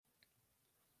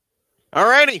All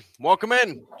righty. Welcome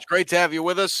in. It's great to have you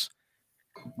with us.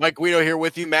 Mike Guido here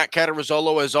with you. Matt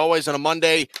Catarazzolo, as always, on a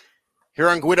Monday here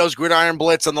on Guido's Gridiron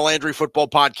Blitz on the Landry Football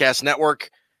Podcast Network.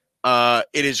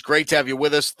 It is great to have you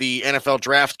with us. The NFL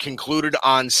Draft concluded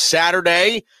on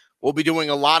Saturday. We'll be doing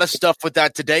a lot of stuff with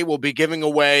that today. We'll be giving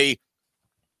away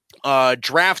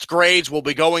draft grades. We'll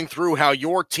be going through how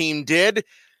your team did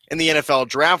in the NFL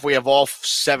Draft. We have all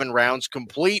 7 rounds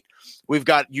complete. We've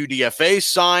got UDFA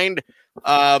signed.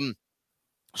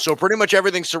 So pretty much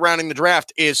everything surrounding the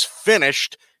draft is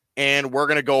finished, and we're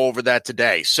going to go over that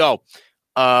today. So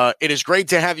it is great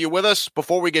to have you with us.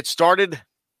 Before we get started,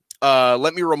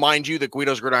 let me remind you that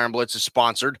Guido's Gridiron Blitz is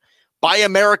sponsored by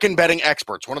American Betting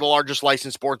Experts, one of the largest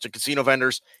licensed sports and casino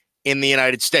vendors in the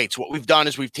United States. What we've done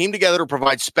is we've teamed together to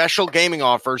provide special gaming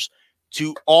offers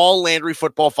to all Landry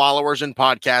football followers and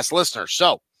podcast listeners.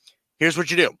 So here's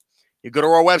what you do. You go to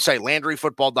our website,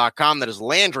 LandryFootball.com. That is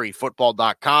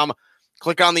LandryFootball.com.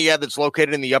 Click on the ad that's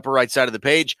located in the upper right side of the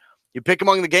page. You pick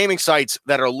among the gaming sites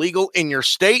that are legal in your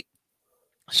state,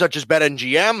 such as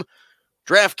BetMGM,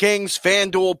 DraftKings,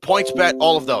 FanDuel, PointsBet,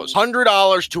 all of those.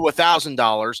 $100 to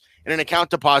 $1,000 in an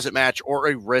account deposit match or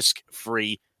a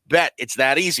risk-free bet. It's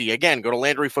that easy. Again, go to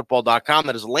LandryFootball.com.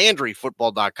 That is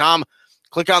LandryFootball.com.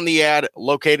 Click on the ad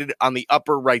located on the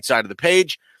upper right side of the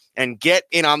page and get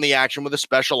in on the action with a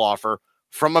special offer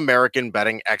from American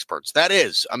Betting Experts. That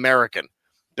is American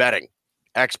Betting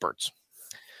Experts.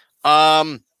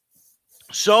 So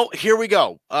here we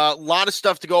go. A lot of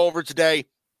stuff to go over today.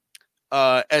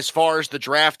 As far as the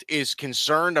draft is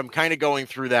concerned, I'm kind of going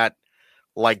through that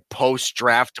like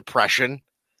post-draft depression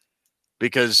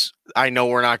because I know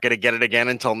we're not going to get it again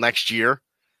until next year.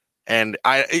 And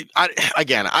I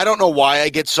don't know why I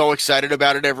get so excited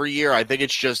about it every year. I think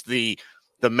it's just the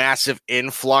massive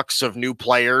influx of new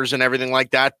players and everything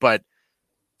like that. But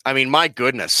I mean, my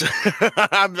goodness,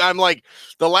 I'm like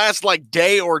the last like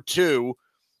day or two,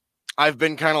 I've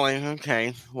been kind of like,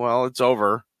 okay, well, it's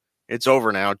over. It's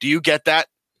over now. Do you get that,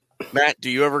 Matt?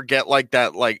 Do you ever get like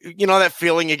that? Like, you know, that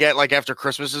feeling you get like after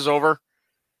Christmas is over?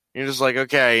 You're just like,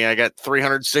 okay, I got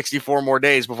 364 more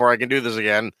days before I can do this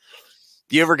again.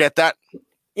 Do you ever get that?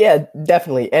 Yeah,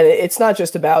 definitely. And it's not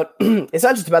just about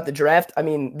the draft. I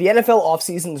mean, the NFL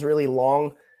offseason is really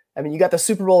long. I mean, you got the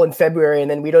Super Bowl in February,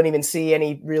 and then we don't even see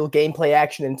any real gameplay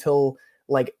action until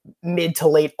like mid to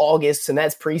late August, and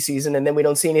that's preseason, and then we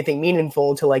don't see anything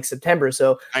meaningful until like September.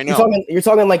 So I know you're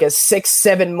talking like a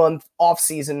 6-7 month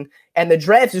offseason, and the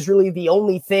draft is really the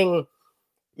only thing,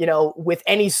 you know, with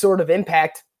any sort of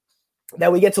impact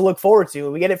that we get to look forward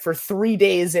to. We get it for 3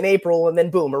 days in April, and then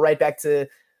boom, we're right back to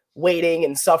waiting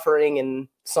and suffering and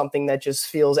something that just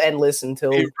feels endless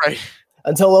until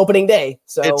opening day.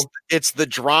 So it's the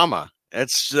drama.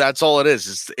 That's all it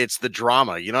is. It's the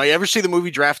drama. You know, you ever see the movie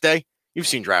Draft Day? You've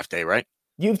seen Draft Day, right?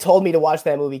 You've told me to watch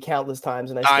that movie countless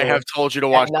times, and I have told you to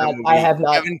watch that movie. I have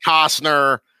not. Kevin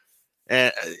Costner,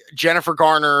 Jennifer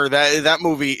Garner. That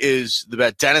movie is the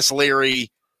best. Dennis Leary.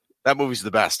 That movie's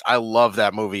the best. I love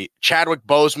that movie. Chadwick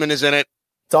Boseman is in it.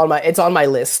 It's on my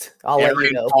list. I'll let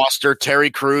you know. Foster,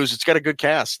 Terry Crews. It's got a good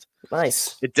cast.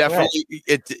 Nice. It definitely.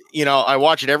 I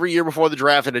watch it every year before the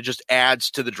draft, and it just adds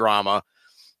to the drama.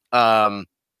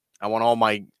 I want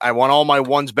all my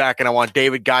ones back, and I want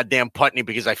David goddamn Putney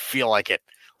because I feel like it.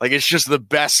 Like it's just the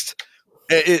best.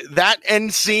 That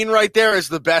end scene right there is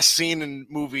the best scene in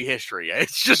movie history.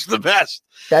 It's just the best.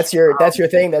 That's your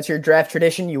thing. That's your draft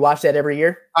tradition. You watch that every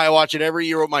year? I watch it every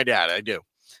year with my dad. I do.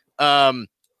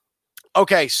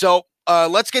 Okay, so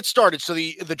let's get started. So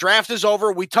the draft is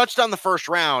over. We touched on the first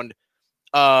round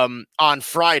on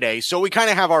Friday, so we kind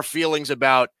of have our feelings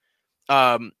about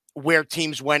where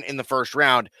teams went in the first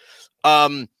round.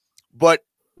 But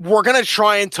we're going to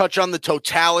try and touch on the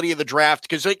totality of the draft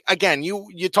because, again,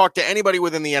 you talk to anybody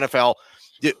within the NFL,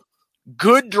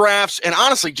 good drafts and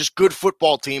honestly just good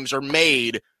football teams are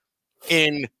made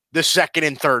in the second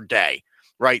and third day,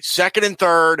 right? Second and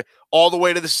third, all the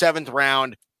way to the 7th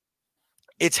round.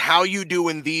 It's how you do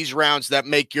in these rounds that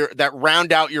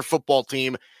round out your football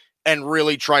team and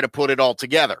really try to put it all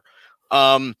together.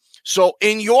 So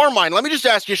in your mind, let me just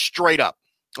ask you straight up,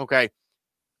 okay?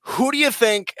 Who do you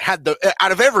think had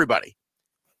out of everybody,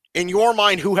 in your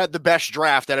mind, who had the best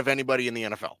draft out of anybody in the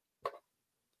NFL?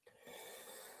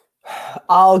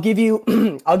 I'll give you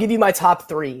my top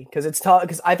 3 because it's tough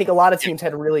because I think a lot of teams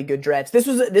had really good drafts. This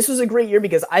was a great year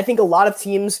because I think a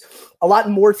lot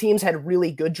more teams had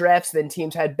really good drafts than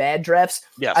teams had bad drafts.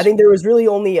 Yes. I think there was really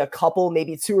only a couple,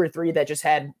 maybe 2 or 3 that just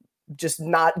had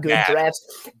not good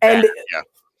drafts. And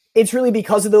it's really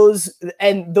because of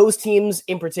those teams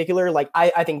in particular. Like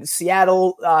I think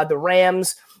Seattle, the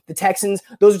Rams, the Texans.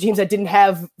 Those are teams that didn't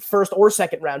have first or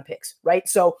second round picks, right?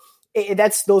 So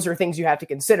those are things you have to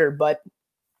consider. But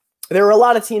there were a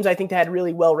lot of teams I think that had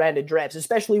really well-rounded drafts,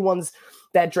 especially ones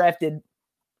that drafted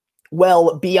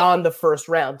well beyond the first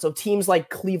round. So teams like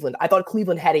Cleveland, I thought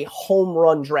Cleveland had a home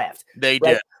run draft. They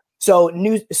did. So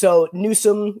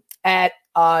Newsome at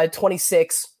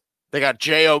 26. They got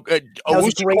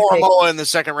Owusu-Koramoah in the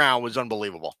second round was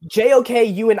unbelievable.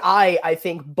 JOK, you and I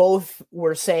think both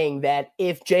were saying that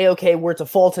if JOK were to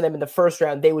fall to them in the first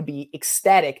round, they would be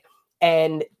ecstatic.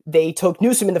 And they took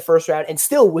Newsome in the first round and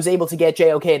still was able to get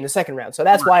JOK in the second round. So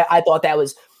that's why I thought that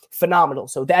was phenomenal.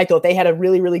 So I thought they had a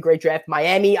really, really great draft.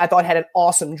 Miami, I thought, had an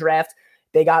awesome draft.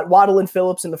 They got Waddle and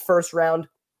Phillips in the first round.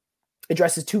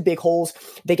 Addresses two big holes.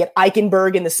 They get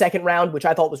Eichenberg in the second round, which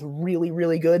I thought was really,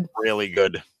 really good. Really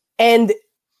good. And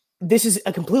this is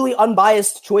a completely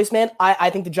unbiased choice, man. I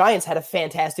think the Giants had a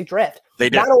fantastic draft. They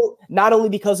did. Not only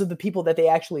because of the people that they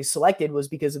actually selected, was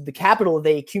because of the capital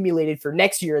they accumulated for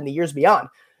next year and the years beyond.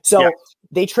 So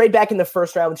they trade back in the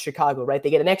first round with Chicago, right?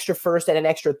 They get an extra first and an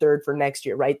extra third for next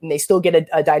year, right? And they still get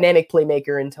a dynamic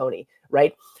playmaker in Tony,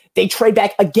 right? They trade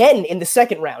back again in the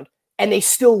second round, and they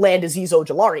still land Azeez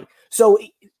Ojulari. So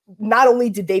not only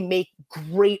did they make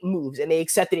great moves and they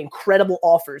accepted incredible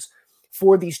offers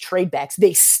for these trade backs,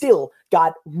 they still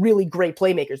got really great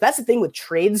playmakers. That's the thing with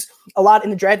trades a lot in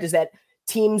the draft, is that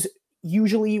teams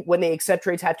usually, when they accept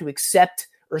trades, have to accept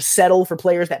or settle for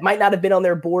players that might not have been on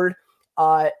their board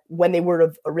when they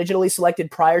were originally selected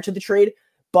prior to the trade.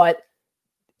 But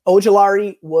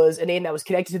Ojulari was a name that was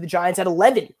connected to the Giants at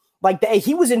 11. Like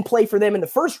he was in play for them in the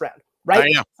first round,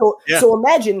 right? So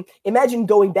imagine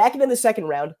going back into the second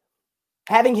round,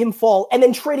 having him fall, and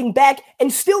then trading back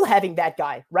and still having that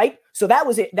guy, right? So that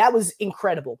was it. That was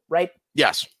incredible, right?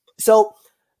 Yes. So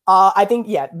I think,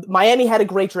 Miami had a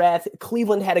great draft.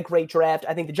 Cleveland had a great draft.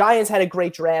 I think the Giants had a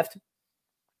great draft.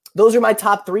 Those are my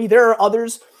top three. There are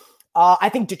others. I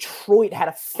think Detroit had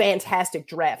a fantastic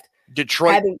draft.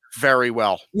 Detroit very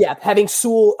well. Yeah, having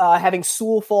Sewell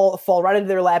fall right into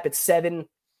their lap at 7.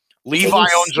 Levi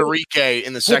Onwuzurike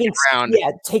in the second round. Yeah,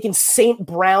 taking St.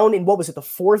 Brown in, what was it, the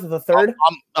fourth or the third?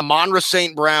 Amon-Ra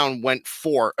St. Brown went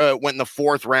in the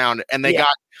fourth round, and they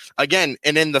got, again,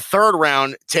 and in the third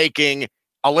round, taking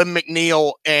Alim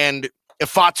McNeil and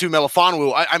Ifeatu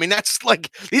Melifonwu. I mean, that's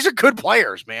like, these are good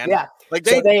players, man. Yeah. Like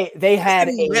they had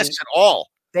didn't miss at all.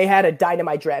 They had a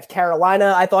dynamite draft.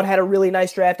 Carolina, I thought, had a really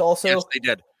nice draft also. Yes, they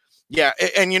did. Yeah,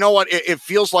 and you know what? It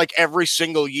feels like every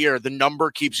single year the number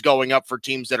keeps going up for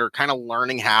teams that are kind of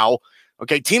learning how.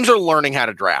 Okay, teams are learning how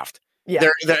to draft. Yeah,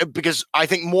 because I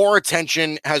think more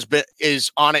attention is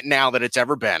on it now than it's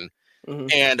ever been,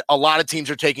 and a lot of teams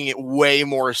are taking it way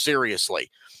more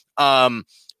seriously.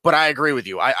 But I agree with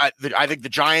you. I think the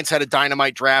Giants had a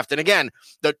dynamite draft, and again,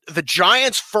 the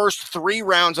Giants' first 3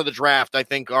 rounds of the draft I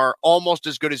think are almost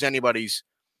as good as anybody's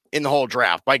in the whole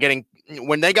draft. By getting,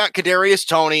 when they got Kadarius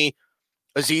Toney,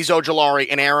 Azeez Ojulari,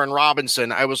 and Aaron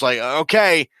Robinson, I was like,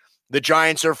 okay, the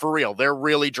Giants are for real. They're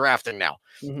really drafting now.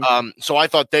 So I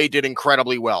thought they did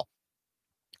incredibly well.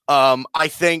 I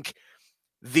think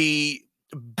the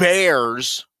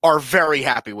Bears are very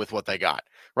happy with what they got,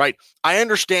 right? I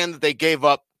understand that they gave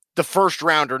up the first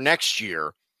rounder next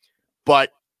year,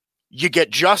 but you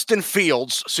get Justin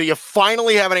Fields, so you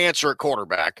finally have an answer at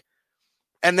quarterback.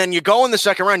 And then you go in the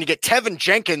second round, you get Tevin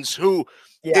Jenkins, who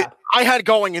I had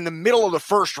going in the middle of the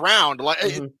first round.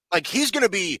 Like he's going to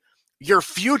be your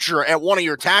future at one of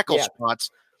your tackle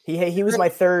spots. He was my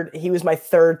third. He was my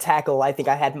third tackle. I think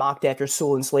I had mocked after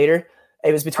Sewell and Slater.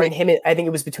 It was between him. I think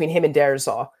it was between him and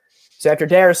Darisaw. So after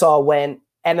Darisaw went,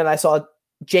 and then I saw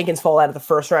Jenkins fall out of the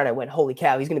first round, I went, holy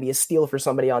cow, he's going to be a steal for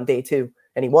somebody on day 2.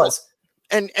 And he was.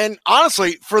 And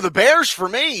honestly, for the Bears, for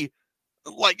me,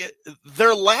 like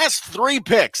their last 3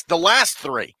 picks, the last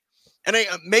 3, and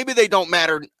maybe they don't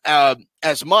matter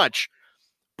as much,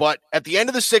 but at the end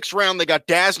of the 6th round, they got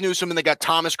Daz Newsome and they got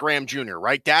Thomas Graham Jr.,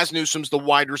 right? Daz Newsome's the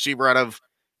wide receiver out of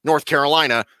North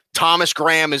Carolina. Thomas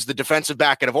Graham is the defensive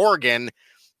back out of Oregon.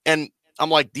 And I'm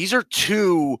like, these are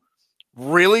 2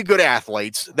 really good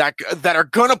athletes that are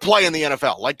going to play in the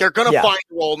NFL. Like they're going to find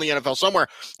a role in the NFL somewhere.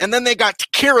 And then they got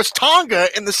Kiris Tonga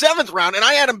in the 7th round, and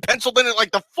I had him penciled in at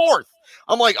like the 4th.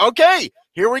 I'm like, okay,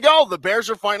 here we go. The Bears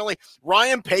are finally.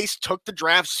 Ryan Pace took the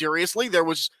draft seriously. There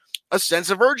was a sense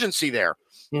of urgency there.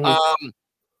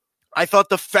 I thought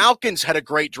the Falcons had a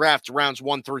great draft rounds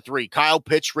 1 through 3. Kyle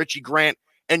Pitts, Richie Grant,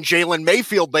 and Jalen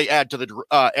Mayfield. They add to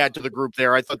the group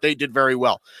there. I thought they did very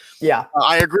well. Yeah,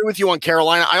 I agree with you on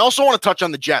Carolina. I also want to touch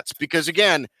on the Jets because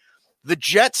again, the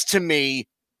Jets to me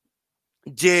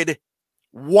did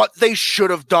what they should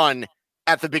have done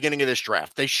at the beginning of this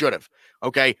draft. They should have.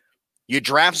 Okay. You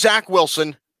draft Zach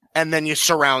Wilson and then you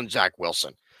surround Zach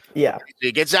Wilson. Yeah.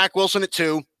 You get Zach Wilson at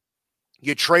 2.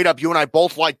 You trade up. You and I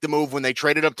both liked the move when they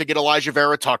traded up to get Elijah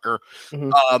Vera Tucker.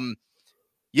 Mm-hmm.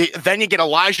 Then you get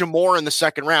Elijah Moore in the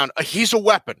second round. He's a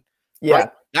weapon. Yeah. Right?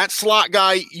 That slot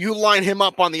guy, you line him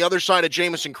up on the other side of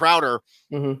Jamison Crowder,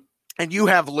 and you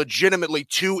have legitimately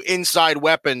 2 inside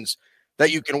weapons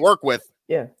that you can work with.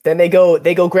 Yeah. Then they go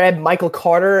grab Michael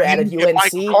Carter out of UNC.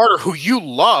 Michael Carter, who you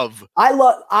love. I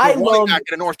love back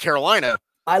in North Carolina.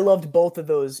 I loved both of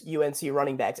those UNC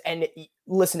running backs. And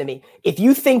listen to me. If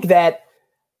you think that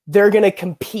they're going to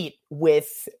compete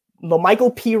with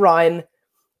Michael P. Ryan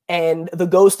and the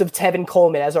ghost of Tevin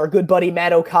Coleman, as our good buddy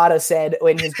Matt Okada said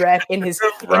in his draft, in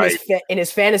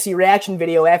his fantasy reaction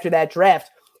video after that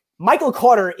draft, Michael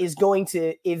Carter is going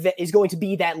to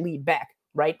be that lead back,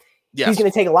 right? Yes. He's going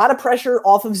to take a lot of pressure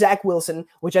off of Zach Wilson,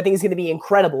 which I think is going to be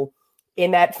incredible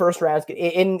in that first round,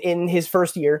 in his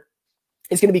first year.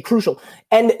 It's going to be crucial.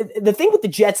 And the thing with the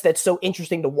Jets that's so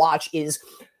interesting to watch is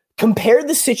compare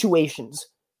the situations,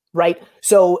 right?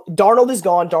 So Darnold is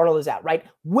gone, Darnold is out, right?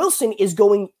 Wilson is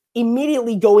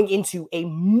immediately going into a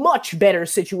much better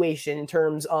situation in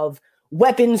terms of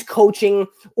weapons, coaching,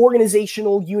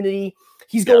 organizational unity.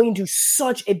 He's going into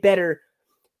such a better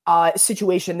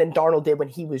situation than Darnold did when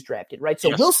he was drafted, right?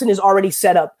 So Wilson is already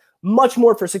set up much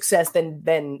more for success than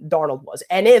Darnold was.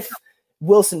 And if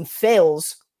Wilson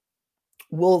fails,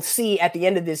 we'll see at the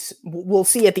end of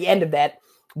that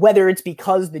whether it's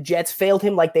because the Jets failed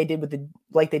him like they did with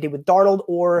Darnold,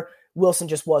 or Wilson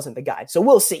just wasn't the guy. So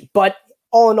we'll see. But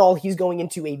all in all, he's going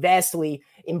into a vastly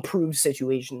improved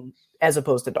situation as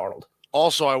opposed to Darnold.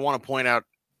 Also, I want to point out,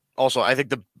 I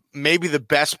think maybe the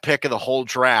best pick of the whole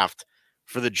draft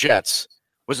for the Jets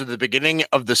was at the beginning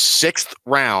of the 6th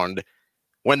round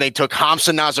when they took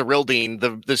Hamza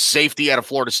Nasirildeen, the safety out of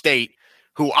Florida State,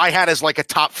 who I had as like a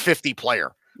top 50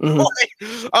 player.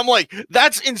 Mm-hmm. I'm like,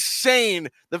 that's insane.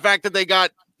 The fact that they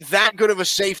got that good of a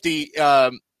safety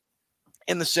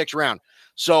in the 6th round.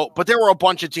 So, but there were a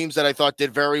bunch of teams that I thought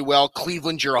did very well.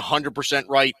 Cleveland, you're 100%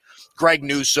 right. Greg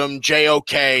Newsome,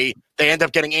 JOK. They end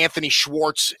up getting Anthony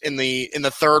Schwartz in the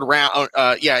 3rd round.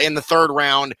 In the 3rd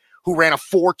round, who ran a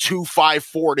 4.25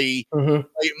 40.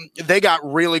 Mm-hmm. They got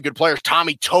really good players.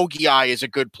 Tommy Togiai is a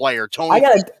good player. I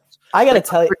gotta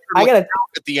tell you,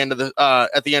 at the end of the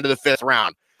 5th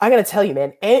round. I gotta tell you,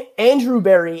 man, Andrew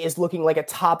Berry is looking like a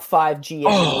top 5 GM in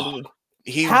the league.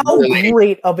 How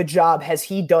great of a job has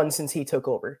he done since he took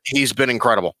over? He's been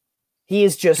incredible.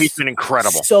 He's been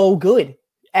incredible. So good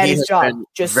at his job.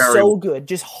 Just so good.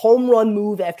 Just home run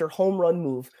move after home run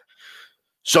move.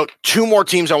 So 2 more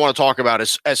teams I want to talk about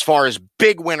as far as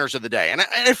big winners of the day. And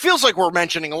it feels like we're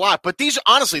mentioning a lot, but these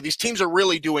teams are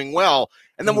really doing well.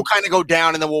 And then we'll kind of go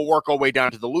down and then we'll work our way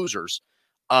down to the losers.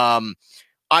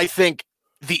 I think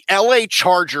the LA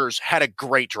Chargers had a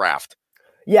great draft.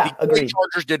 Yeah, the LA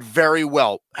Chargers did very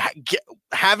well.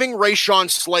 Having Rashawn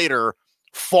Slater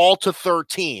fall to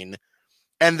 13,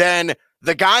 and then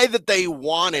the guy that they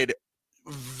wanted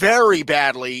very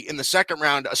badly in the 2nd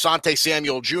round, Asante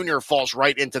Samuel Jr., falls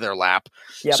right into their lap.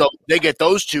 Yep. So they get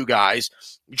those 2 guys.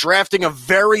 Drafting a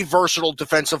very versatile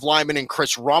defensive lineman in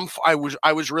Chris Rumph, I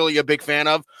was really a big fan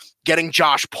of. Getting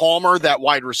Josh Palmer, that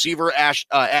wide receiver,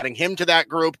 adding him to that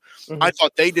group. Mm-hmm. I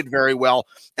thought they did very well.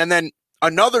 And then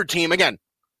another team, again,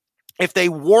 if they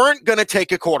weren't going to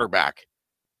take a quarterback,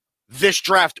 this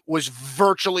draft was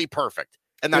virtually perfect.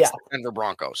 And that's the Denver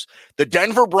Broncos. The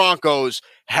Denver Broncos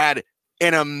had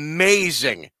an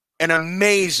amazing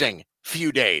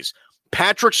few days.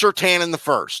 Patrick Surtain in the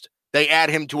 1st. They add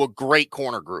him to a great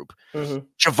corner group. Mm-hmm.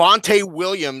 Javonte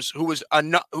Williams, who was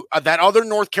that other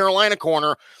North Carolina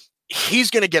corner,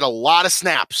 he's going to get a lot of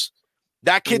snaps.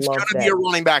 That kid's going to be a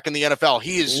running back in the NFL.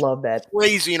 He is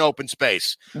crazy in open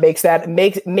space. Makes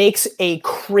a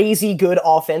crazy good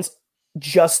offense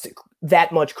just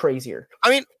that much crazier. I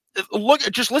mean,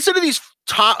 just listen to these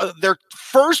their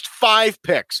first 5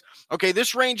 picks. Okay,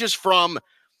 this ranges from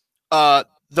the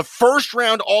 1st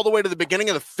round all the way to the beginning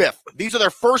of the 5th. These are their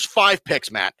first 5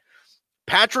 picks, Matt.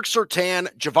 Patrick Surtain,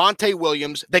 Javonte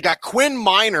Williams. They got Quinn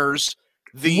Miners,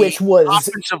 which was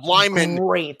offensive lineman,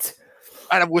 great,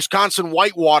 out of Wisconsin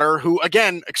Whitewater, who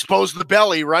again exposed the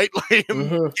belly, right?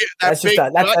 Mm-hmm.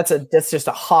 That's just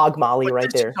a hog molly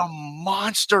right there. A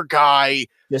monster guy.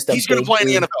 He's going to play in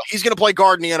the NFL. He's going to play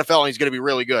guard in the NFL, and he's going to be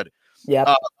really good.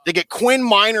 Yeah. They get Quinn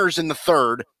Miners in the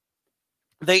 3rd.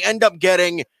 They end up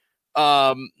getting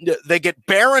they get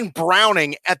Baron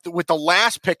Browning with the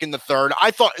last pick in the 3rd.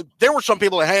 I thought there were some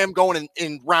people that had him going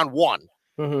in round 1.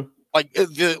 Mm-hmm. Like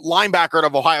the linebacker out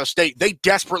of Ohio State. They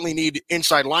desperately need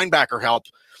inside linebacker help.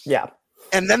 Yeah.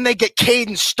 And then they get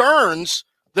Caden Stearns,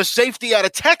 the safety out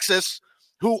of Texas,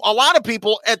 who a lot of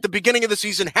people at the beginning of the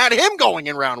season had him going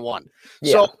in round 1.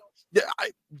 Yeah. So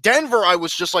Denver, I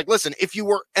was just like, listen, if you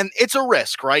were, and it's a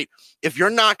risk, right? If you're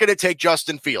not going to take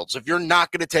Justin Fields, if you're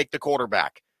not going to take the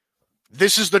quarterback,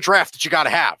 this is the draft that you got to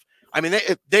have. I mean,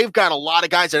 they've got a lot of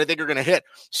guys that I think are going to hit.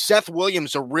 Seth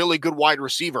Williams, a really good wide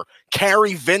receiver.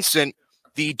 Kerry Vincent,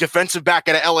 the defensive back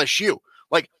at LSU.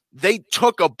 Like, they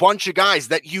took a bunch of guys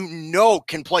that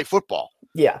can play football.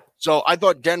 Yeah. So I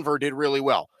thought Denver did really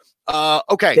well.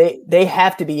 Okay. They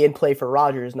have to be in play for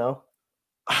Rodgers, no?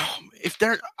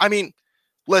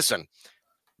 Listen,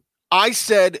 I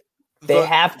said they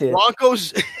have to.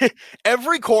 Broncos,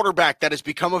 every quarterback that has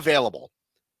become available,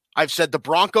 I've said the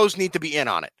Broncos need to be in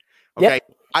on it. Okay. Yep.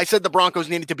 I said the Broncos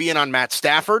needed to be in on Matt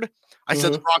Stafford. I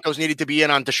said the Broncos needed to be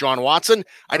in on Deshaun Watson.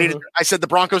 I said the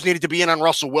Broncos needed to be in on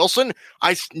Russell Wilson.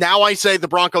 I say the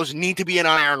Broncos need to be in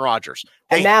on Aaron Rodgers.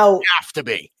 They have to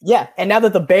be. Yeah, and now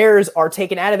that the Bears are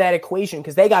taken out of that equation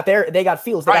because they got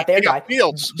Fields, they got their guy.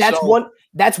 Fields.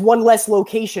 That's one less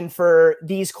location for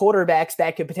these quarterbacks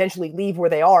that could potentially leave where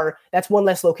they are. That's one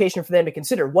less location for them to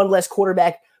consider. One less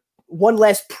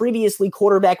previously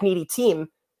quarterback needy team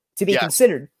to be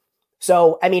considered.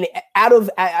 So, I mean,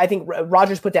 I think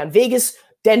Rodgers put down Vegas,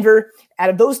 Denver.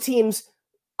 Out of those teams,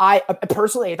 I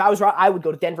personally, if I was I would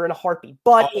go to Denver in a heartbeat.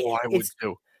 But I would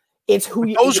too. It's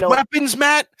who those weapons,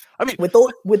 Matt. I mean, with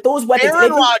those weapons,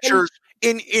 Aaron Rodgers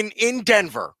in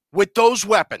Denver with those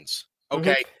weapons.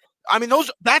 Okay, I mean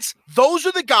those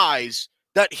are the guys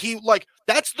that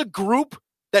that's the group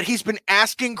that he's been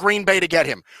asking Green Bay to get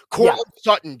him. Cortland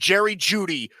Sutton, Jerry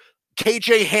Jeudy,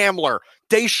 KJ Hamler,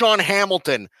 Deshaun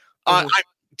Hamilton.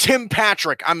 Tim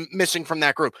Patrick, I'm missing from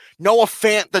that group. Noah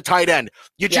Fant, the tight end.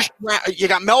 You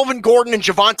got Melvin Gordon and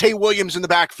Javonte Williams in the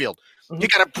backfield. You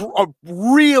got a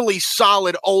really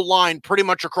solid O-line pretty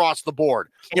much across the board.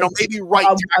 Maybe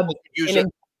an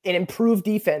improved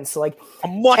defense, like a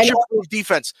much improved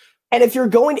defense. And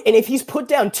if he's put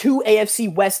down 2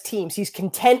 AFC West teams, he's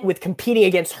content with competing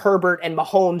against Herbert and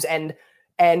Mahomes and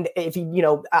if he,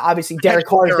 obviously Derek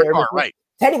Carr is there, right?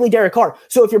 Technically Derek Carr.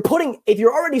 So if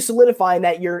you're already solidifying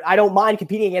that I don't mind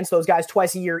competing against those guys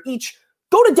twice a year each,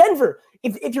 go to Denver.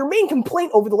 If your main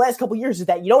complaint over the last couple of years is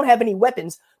that you don't have any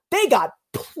weapons, they got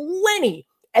plenty.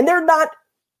 And they're not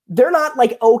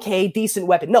like okay, decent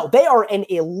weapon. No, they are an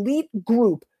elite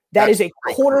group that is a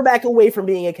quarterback away from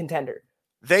being a contender.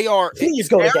 They are. Please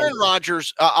go to Aaron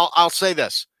Rodgers. I'll say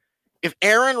this: if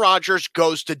Aaron Rodgers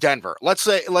goes to Denver, let's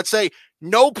say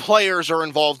no players are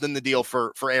involved in the deal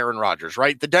for Aaron Rodgers,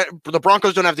 right? The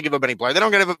Broncos don't have to give up any player. They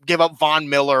don't have to give up Von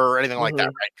Miller or anything like that,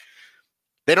 right?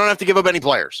 They don't have to give up any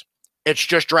players. It's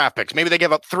just draft picks. Maybe they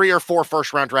give up 3 or 4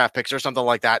 first-round draft picks or something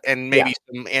like that, and maybe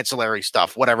some ancillary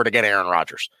stuff, whatever, to get Aaron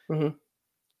Rodgers.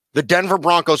 The Denver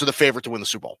Broncos are the favorite to win the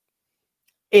Super Bowl.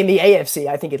 In the AFC,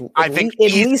 I think at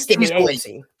least in the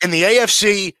AFC. In the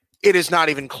AFC, it is not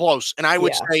even close. And I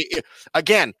would say,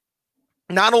 again,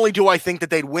 not only do I think that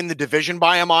they'd win the division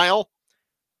by a mile,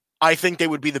 I think they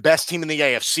would be the best team in the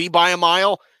AFC by a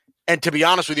mile. And to be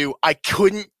honest with you,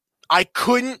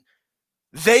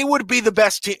 they would be the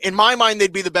best team. In my mind,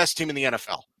 they'd be the best team in the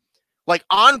NFL. Like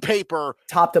on paper,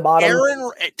 top to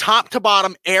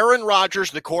bottom, Aaron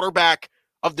Rodgers, the quarterback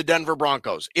of the Denver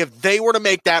Broncos, if they were to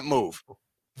make that move,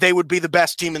 they would be the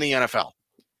best team in the NFL.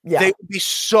 Yeah. They would be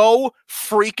so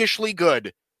freakishly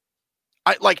good.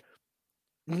 I'll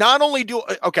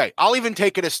even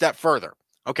take it a step further.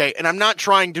 Okay. And I'm not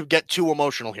trying to get too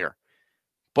emotional here,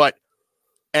 but,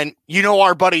 and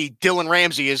our buddy Dylan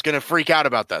Ramsey is going to freak out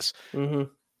about this.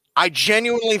 I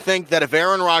genuinely think that if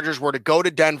Aaron Rodgers were to go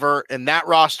to Denver and that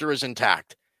roster is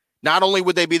intact, not only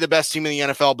would they be the best team in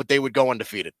the NFL, but they would go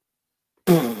undefeated.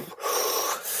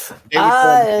 Because,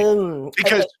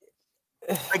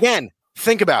 again,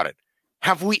 think about it.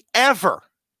 Have we ever?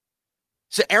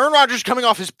 So Aaron Rodgers coming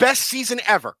off his best season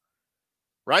ever,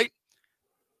 right?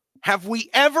 Have we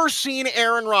ever seen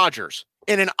Aaron Rodgers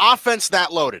in an offense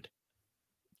that loaded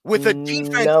with a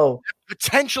defense that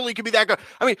potentially could be that good?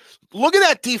 I mean, look at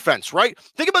that defense, right?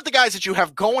 Think about the guys that you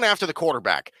have going after the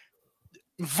quarterback.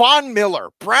 Von Miller,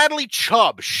 Bradley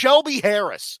Chubb, Shelby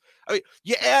Harris. I mean,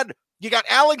 you got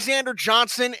Alexander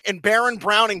Johnson and Baron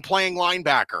Browning playing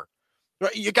linebacker.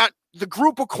 You got the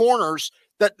group of corners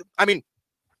that, I mean,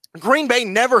 Green Bay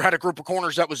never had a group of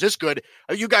corners that was this good.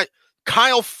 You got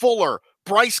Kyle Fuller,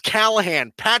 Bryce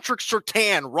Callahan, Patrick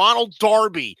Surtain, Ronald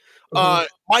Darby,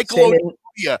 Michael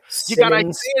Oduya. You got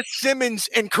Isaiah Simmons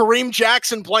and Kareem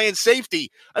Jackson playing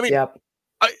safety. I mean,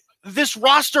 this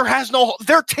roster has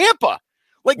they're Tampa.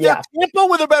 They're Tampa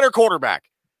with a better quarterback.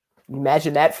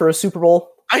 Imagine that for a Super Bowl.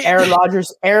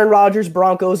 Aaron Rodgers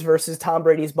Broncos versus Tom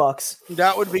Brady's Bucks.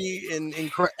 That would be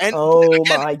incredible. And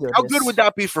my goodness. How good would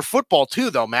that be for football too,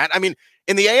 though, Matt? I mean,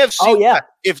 in the AFC,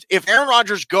 if Aaron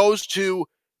Rodgers goes to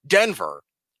Denver,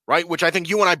 right, which I think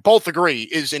you and I both agree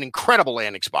is an incredible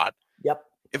landing spot. Yep.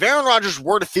 If Aaron Rodgers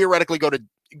were to theoretically go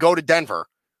to Denver,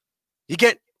 you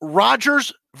get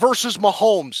Rodgers versus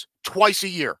Mahomes twice a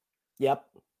year. Yep.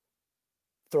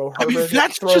 Throw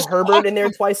Herbert in there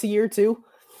twice a year too.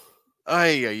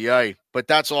 Ay. But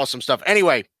that's awesome stuff.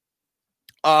 Anyway,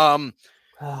 I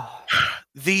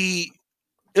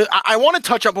want to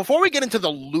touch up before we get into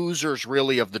the losers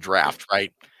really of the draft,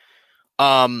 right?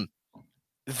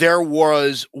 There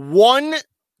was one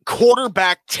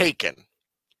quarterback taken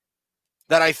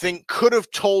that I think could have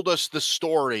told us the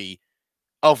story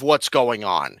of what's going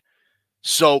on.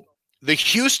 So the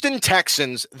Houston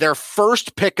Texans, their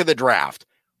first pick of the draft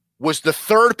was the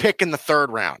third pick in the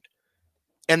third round.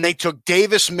 And they took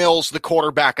Davis Mills, the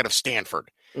quarterback out of Stanford,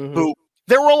 who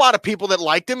there were a lot of people that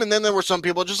liked him. And then there were some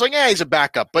people just like, he's a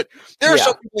backup. But there are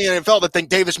some people in the NFL that think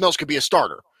Davis Mills could be a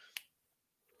starter.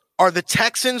 Are the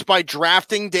Texans, by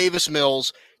drafting Davis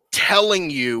Mills, telling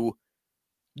you,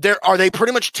 are they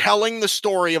pretty much telling the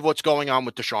story of what's going on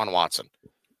with Deshaun Watson?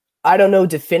 I don't know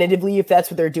definitively if that's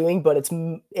what they're doing, but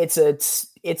it's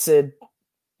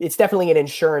definitely an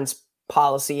insurance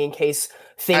policy in case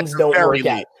things don't work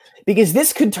out. Because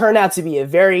this could turn out to be a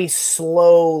very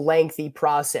slow, lengthy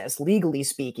process, legally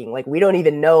speaking. Like, we don't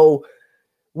even know.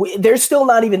 There's still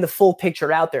not even the full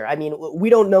picture out there. I mean,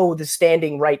 we don't know the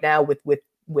standing right now with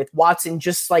Watson,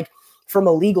 just like from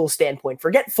a legal standpoint.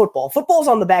 Forget football. Football's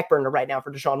on the back burner right now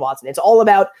for Deshaun Watson. It's all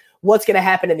about what's going to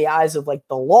happen in the eyes of like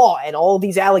the law and all of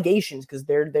these allegations, because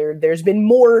there's been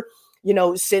more,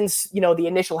 since the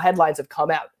initial headlines have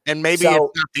come out. And maybe it's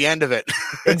not the end of it.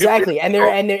 Exactly. And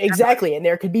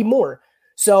there could be more.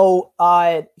 So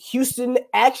Houston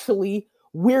actually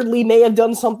weirdly may have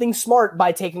done something smart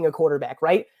by taking a quarterback,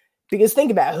 right? Because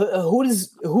think about it,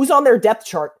 who's on their depth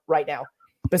chart right now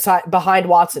behind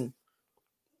Watson.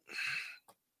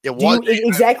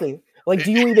 Exactly. Like,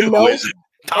 do you even know?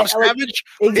 Tom Savage?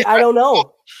 I don't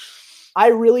know. I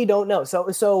really don't know.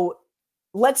 So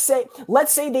let's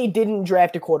say they didn't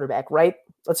draft a quarterback, right?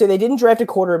 Let's say they didn't draft a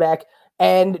quarterback,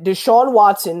 and Deshaun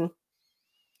Watson,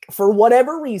 for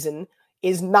whatever reason,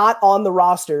 is not on the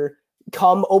roster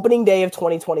come opening day of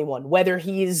 2021. Whether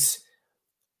he's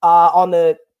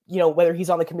whether he's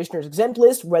on the commissioner's exempt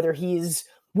list, whether he's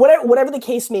whatever the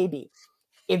case may be.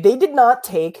 If they did not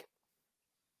take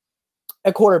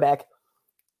a quarterback,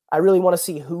 I really want to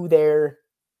see who the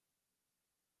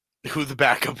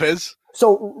backup is.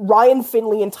 So Ryan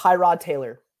Finley and Tyrod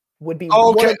Taylor would be.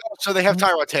 So they have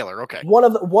Tyrod Taylor. Okay. One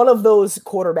of those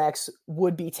quarterbacks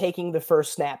would be taking the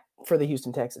first snap for the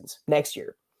Houston Texans next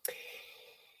year.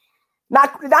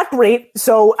 Not great.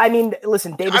 So, I mean,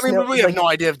 listen, Davis Mills. We have no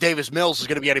idea if Davis Mills is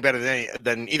going to be any better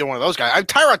than either one of those guys.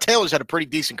 Tyrod Taylor's had a pretty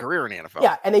decent career in the NFL.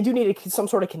 Yeah, and they do need some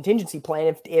sort of contingency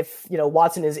plan if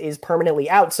Watson is permanently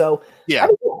out. So, yeah. I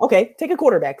mean, okay, take a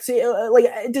quarterback. See,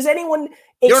 does anyone?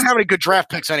 You don't have any good draft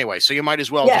picks anyway, so you might as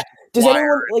well. Yeah. Does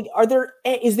anyone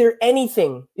is there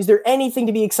anything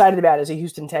to be excited about as a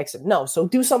Houston Texan? No. So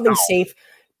do something safe.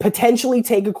 Potentially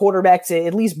take a quarterback to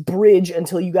at least bridge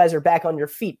until you guys are back on your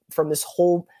feet from this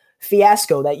whole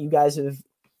fiasco that you guys have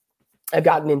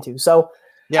gotten into. So,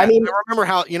 yeah, I mean, I remember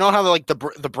how like the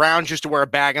Browns used to wear a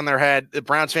bag on their head. The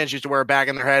Browns fans used to wear a bag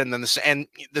on their head, and then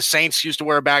the Saints used to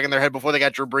wear a bag on their head before they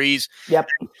got Drew Brees. Yep.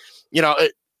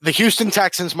 The Houston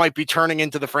Texans might be turning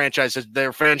into the franchise as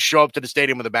their fans show up to the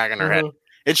stadium with a bag on their head.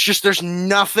 It's just there's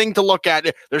nothing to look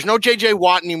at. There's no J.J.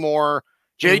 Watt anymore.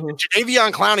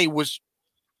 Jadeveon Clowney was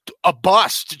a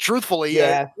bust, truthfully.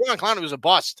 Yeah. Jadeveon Clowney was a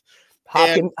bust.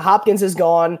 Hopkins is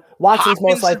gone. Watson's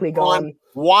most likely gone.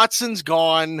 Watson's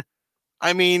gone.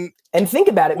 I mean, and think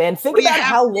about it, man. Think about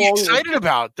how long. Excited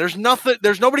about? There's nothing.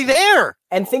 There's nobody there.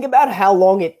 And think about how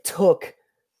long it took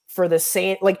for the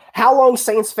Saints. Like how long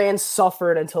Saints fans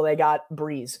suffered until they got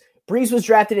Breeze. Breeze was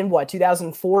drafted in what?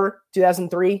 2004,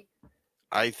 2003.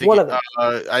 I think one of them.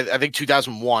 I think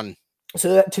 2001.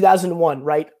 So 2001,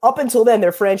 right? Up until then,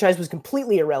 their franchise was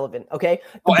completely irrelevant. Okay,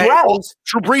 the Browns.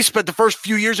 Drew Brees spent the first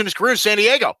few years in his career in San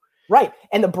Diego, right?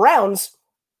 And the Browns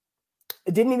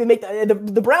didn't even make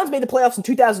the Browns made the playoffs in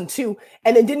 2002,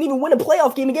 and then didn't even win a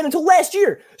playoff game again until last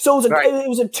year. So it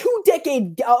was a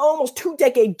almost two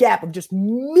decade gap of just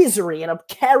misery and a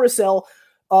carousel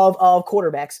of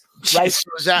quarterbacks, right? So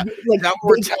is that what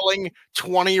we're telling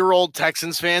 20-year-old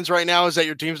Texans fans right now? Is that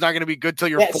your team's not going to be good till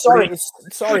you're 40?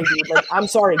 Sorry, dude. Like, I'm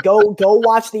sorry. Go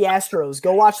watch the Astros.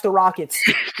 Go watch the Rockets.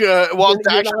 Well,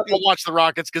 don't watch the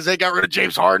Rockets because they got rid of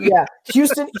James Harden. Yeah,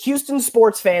 Houston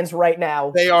sports fans right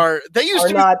now. They used to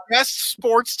be the best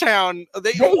sports town.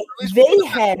 They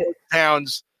had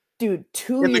towns. Dude,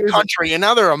 2 in years the country, and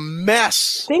now they're a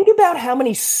mess. Think about how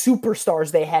many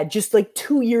superstars they had just like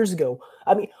 2 years ago.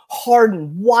 I mean,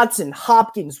 Harden, Watson,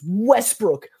 Hopkins,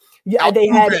 Westbrook. Yeah, Altuve. They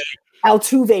had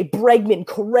Altuve, Bregman,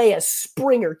 Correa,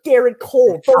 Springer, Garrett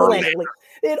Cole, Verlander. Like,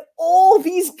 they had all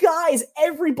these guys.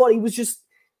 Everybody was just.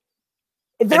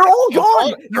 They're all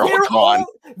gone.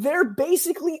 They're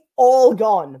basically all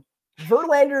gone.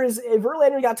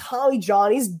 Verlander got Tommy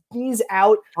John. He's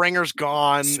out. Springer's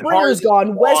gone.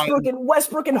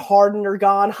 Westbrook and Harden are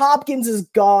gone. Hopkins is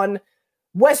gone.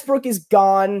 Westbrook is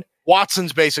gone.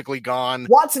 Watson's basically gone.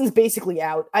 Watson's basically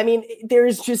out. I mean,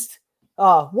 there's just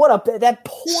that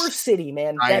poor city,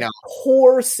 man.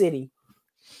 Poor city.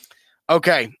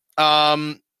 Okay.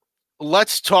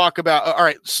 Let's talk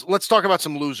about let's talk about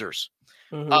some losers.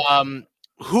 Mm-hmm.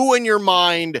 Who in your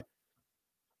mind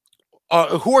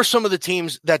who are some of the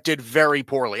teams that did very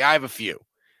poorly? I have a few,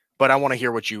 but I want to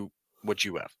hear what you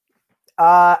have.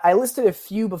 I listed a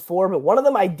few before, but one of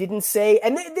them I didn't say,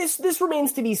 and this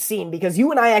remains to be seen because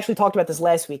you and I actually talked about this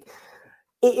last week.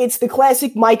 It's the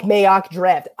classic Mike Mayock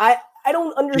draft. I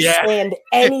don't understand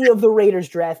any of the Raiders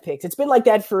draft picks. It's been like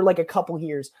that for like a couple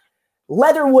years.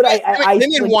 Leatherwood, they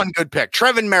made one good pick.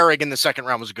 Trevin Merrick in the second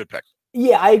round was a good pick.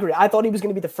 Yeah, I agree. I thought he was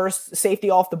going to be the first safety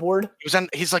off the board.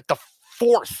 He's like the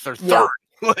fourth or third.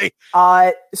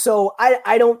 Yeah. So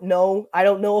I don't know. I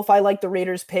don't know if I like the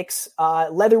Raiders picks.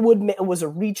 Leatherwood was a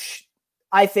reach,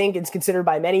 I think. It's considered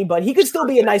by many, but he could still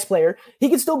be a nice player.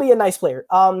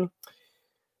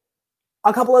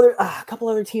 A couple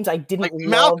other teams I didn't love.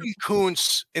 Malcolm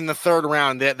Kuntz in the third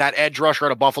round, that edge rusher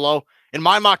out of Buffalo. In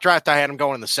my mock draft, I had him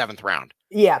going in the 7th round.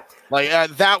 Yeah.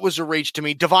 That was a reach to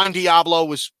me. Devon Diablo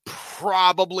was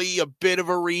probably a bit of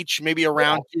a reach, maybe a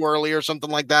round too early or something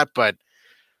like that, but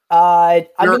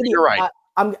you're right.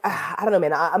 I don't know,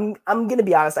 man. I'm going to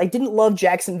be honest. I didn't love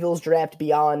Jacksonville's draft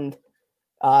beyond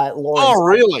Lawrence. Oh,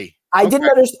 really? I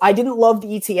didn't love the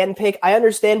ETN pick. I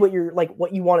understand what you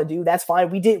want to do. That's fine.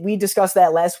 We discussed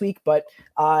that last week, but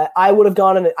I would have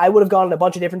gone in a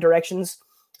bunch of different directions.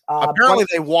 Apparently,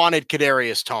 they wanted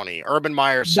Kadarius Toney. Urban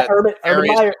Meyer said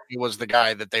Kadarius was the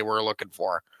guy that they were looking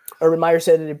for. Urban Meyer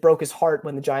said that it broke his heart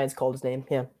when the Giants called his name.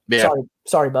 Yeah.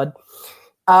 Sorry, bud.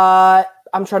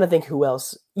 I'm trying to think who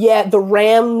else. Yeah, the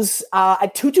Rams.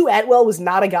 Tutu Atwell was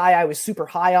not a guy I was super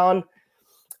high on.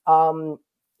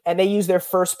 And they used their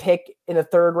first pick in the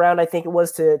 3rd round, I think it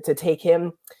was, to take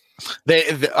him.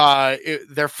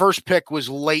 Their first pick was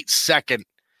late 2nd.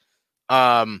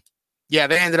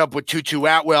 They ended up with Tutu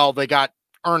Atwell. They got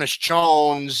Ernest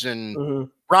Jones and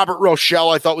Robert Rochelle.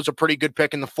 I thought was a pretty good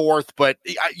pick in the 4th, but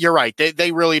you're right.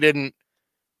 They really didn't.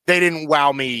 They didn't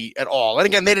wow me at all. And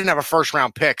again, they didn't have a 1st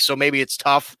round pick, so maybe it's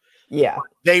tough. Yeah,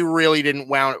 they really didn't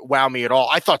wow me at all.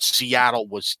 I thought Seattle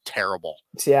was terrible.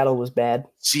 Seattle was bad.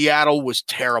 Seattle was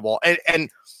terrible, and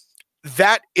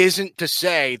that isn't to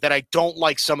say that I don't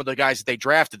like some of the guys that they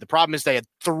drafted. The problem is they had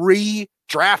 3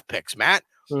 draft picks, Matt.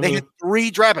 They had 3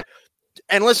 draft picks.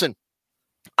 And listen,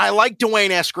 I like Dwayne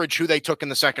Eskridge, who they took in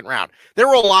the 2nd round. There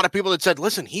were a lot of people that said,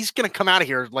 listen, he's going to come out of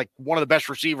here like one of the best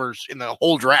receivers in the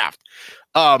whole draft.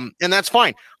 And that's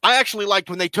fine. I actually liked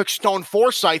when they took Stone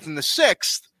Forsythe in the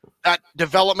 6th, that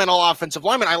developmental offensive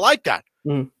lineman. I like that.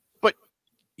 But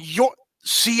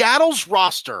Seattle's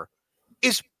roster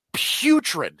is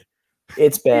putrid.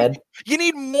 It's bad. You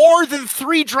need more than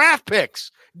 3 draft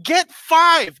picks. Get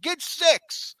 5, get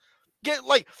 6.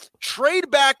 Trade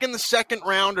back in the 2nd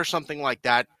round or something like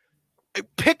that.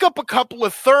 Pick up a couple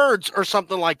of 3rds or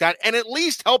something like that, and at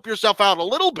least help yourself out a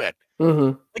little bit.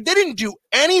 They didn't do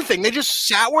anything. They just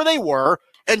sat where they were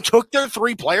and took their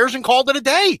 3 players and called it a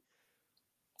day.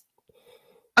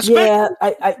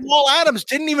 Jamal Adams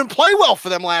didn't even play well for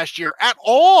them last year at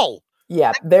all.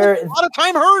 Yeah, they're a lot of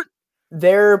time hurt.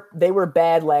 They were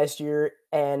bad last year,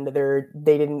 and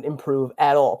they didn't improve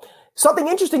at all. Something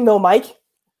interesting though, Mike,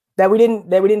 that we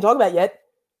didn't talk about yet.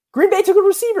 Green Bay took a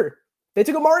receiver. They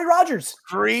took Amari Rodgers.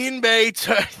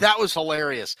 That was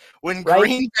hilarious. When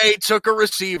Green Bay took a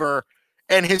receiver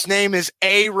and his name is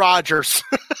A. Rodgers.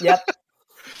 Yep.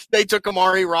 They took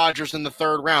Amari Rodgers in the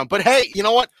 3rd round. But hey, you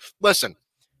know what? Listen,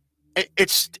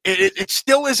 it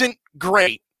still isn't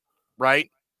great, right?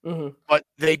 But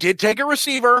they did take a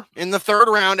receiver in the 3rd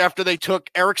round after they took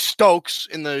Eric Stokes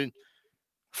in the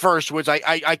 1st, which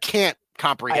I can't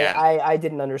comprehend. I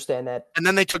didn't understand that. And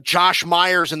then they took Josh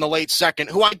Myers in the late second,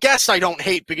 who I guess I don't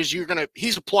hate because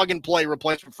he's a plug and play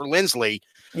replacement for Lindsley.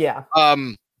 Yeah.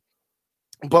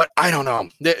 But I don't know.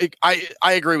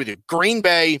 I agree with you. Green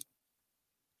Bay,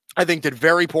 I think, did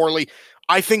very poorly.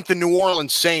 I think the New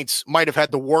Orleans Saints might have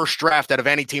had the worst draft out of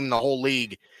any team in the whole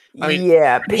league. I mean,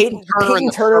 yeah, Peyton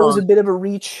Turner was a bit of a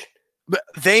reach. But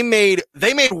they made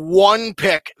one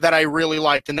pick that I really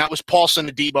liked, and that was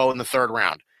Paulson Adebo in the third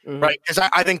round, right? Because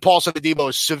I think Paulson Adebo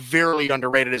is severely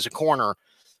underrated as a corner,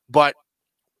 but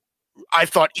I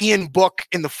thought Ian Book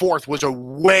in the fourth was a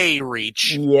way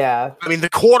reach. Yeah. I mean, the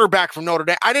quarterback from Notre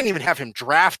Dame, I didn't even have him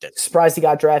drafted. Surprised he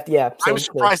got drafted, yeah. I was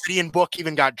surprised that Ian Book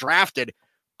even got drafted.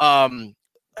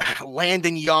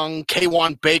 Landon Young,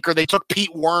 K'Wan Baker. They took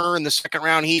Pete Werner in the second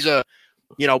round. He's a,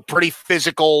 pretty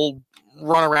physical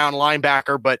runaround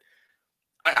linebacker. But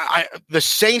the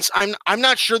Saints, I'm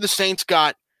not sure the Saints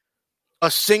got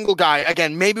a single guy,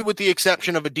 again, maybe with the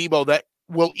exception of Adebo, that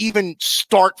will even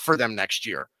start for them next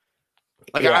year.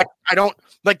 I don't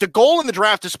like the goal in the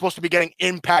draft is supposed to be getting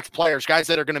impact players, guys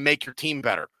that are going to make your team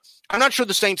better. I'm not sure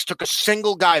the Saints took a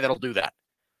single guy that'll do that.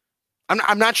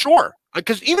 I'm not sure,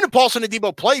 because even if Paulson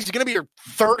Adebo plays, he's going to be your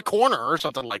third corner or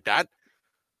something like that.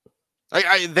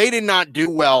 They did not do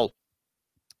well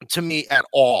to me at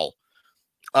all.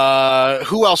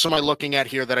 Who else am I looking at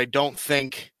here that I don't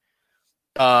think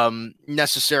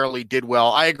necessarily did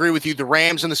well? I agree with you. The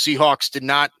Rams and the Seahawks did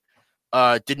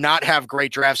not have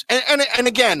great drafts. And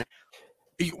again,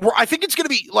 I think it's going to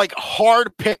be like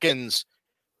hard pickings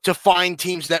to find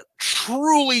teams that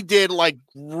truly did like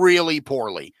really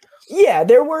poorly. Yeah,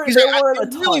 there weren't a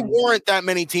ton. Really weren't that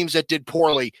many teams that did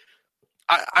poorly.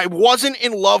 I wasn't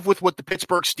in love with what the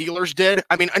Pittsburgh Steelers did.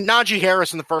 I mean, Najee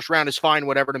Harris in the first round is fine,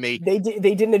 whatever to me. They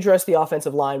didn't address the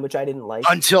offensive line, which I didn't like.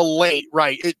 Until late,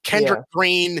 right. Kendrick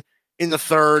Green in the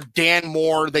third, Dan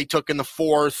Moore they took in the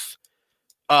fourth.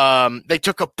 They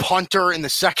took a punter in the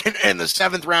second and the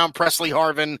seventh round, Presley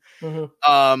Harvin.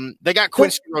 They got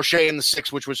Quincy Roche in the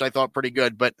sixth, which was I thought pretty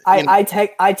good. But I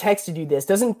texted you this.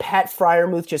 Doesn't Pat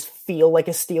Freiermuth just feel like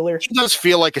a Steeler? He does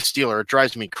feel like a Steeler. It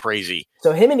drives me crazy.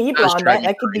 So him and Ebron,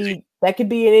 that could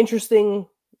be an interesting,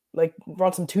 like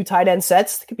run some 2 tight end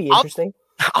sets. That could be interesting.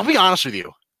 I'll be honest with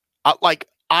you.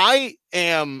 I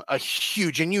am a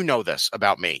huge, and you know this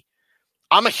about me,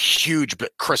 I'm a huge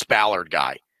Chris Ballard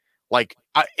guy.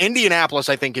 Indianapolis,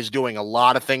 I think, is doing a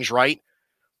lot of things right.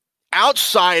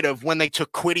 Outside of when they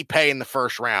took Kwity Paye in the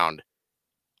first round,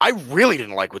 I really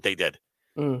didn't like what they did.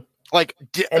 And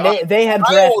they have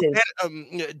drafted.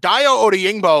 Dayo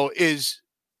Odeyingbo is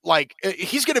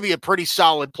he's going to be a pretty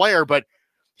solid player, but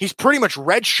he's pretty much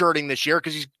redshirting this year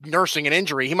because he's nursing an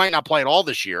injury. He might not play at all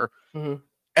this year. And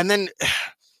then,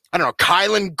 I don't know,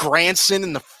 Kylan Granson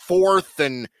in the fourth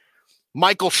and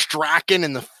Michael Strachan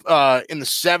in the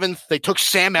seventh. They took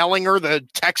Sam Ehlinger, the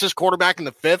Texas quarterback, in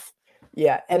the fifth.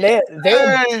 Yeah, and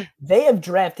they have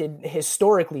drafted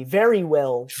historically very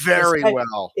well.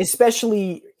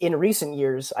 Especially in recent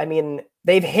years. I mean,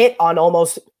 they've hit on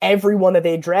almost everyone that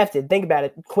they drafted. Think about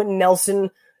it. Quentin Nelson,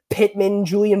 Pittman,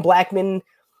 Julian Blackmon.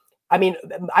 I mean,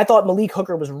 I thought Malik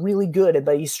Hooker was really good,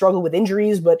 but he struggled with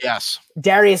injuries. But yes,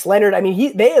 Darius Leonard. I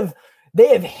mean, they have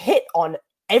hit on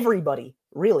everybody,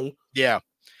 really. Yeah.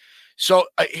 So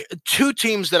 2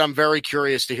 teams that I'm very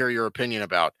curious to hear your opinion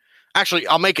about. Actually,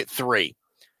 I'll make it 3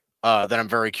 that I'm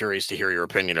very curious to hear your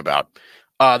opinion about.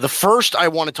 The first I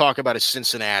want to talk about is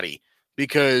Cincinnati,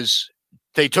 because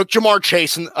they took Jamar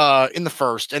Chase in the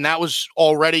first, and that was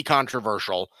already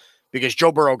controversial because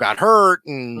Joe Burrow got hurt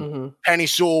and Penny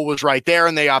Sewell was right there,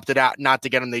 and they opted out not to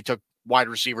get him. They took wide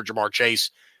receiver Jamar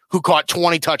Chase, who caught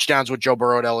 20 touchdowns with Joe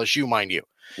Burrow at LSU, mind you.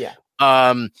 Yeah.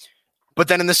 But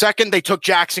then in the second, they took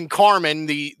Jackson Carman,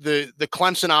 the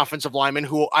Clemson offensive lineman,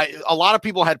 who a lot of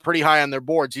people had pretty high on their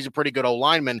boards. He's a pretty good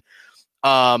O-lineman.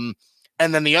 And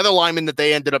then the other lineman that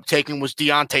they ended up taking was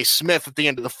Deontay Smith at the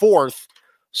end of the fourth.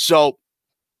 So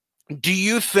do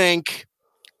you think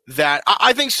that –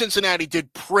 I think Cincinnati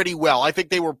did pretty well. I think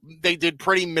they did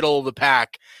pretty middle of the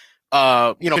pack.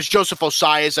 Because Joseph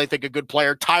Osai is, I think, a good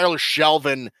player. Tyler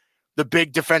Shelvin, the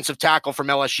big defensive tackle from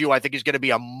LSU, I think is going to be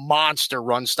a monster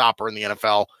run stopper in the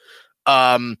NFL.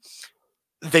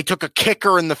 They took a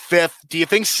kicker in the fifth. Do you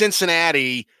think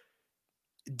Cincinnati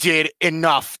did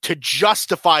enough to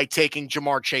justify taking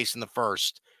Jamar Chase in the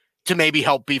first to maybe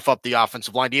help beef up the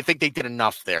offensive line? Do you think they did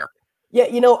enough there? Yeah,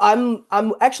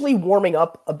 I'm actually warming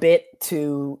up a bit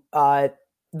to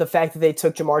the fact that they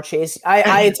took Jamar Chase. I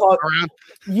had talked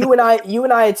you and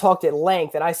I had talked at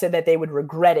length, and I said that they would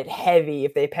regret it heavy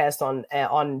if they passed on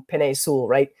Penei Sewell,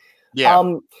 right? Yeah.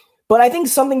 But I think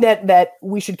something that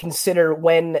we should consider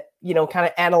when, kind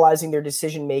of analyzing their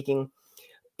decision making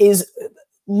is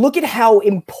look at how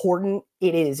important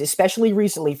it is, especially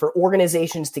recently, for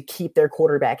organizations to keep their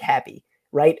quarterback happy,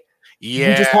 right?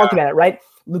 Yeah. We just talked about it, right?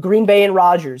 Green Bay and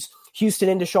Rodgers, Houston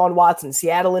and Deshaun Watson,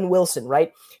 Seattle and Wilson,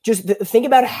 right? Just think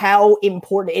about how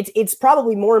important it's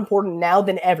probably more important now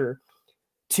than ever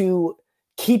to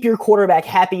keep your quarterback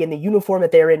happy in the uniform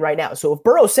that they're in right now. So if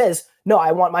Burrow says, no,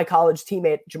 I want my college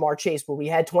teammate, Jamar Chase, where we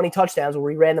had 20 touchdowns, where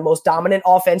we ran the most dominant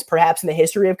offense perhaps in the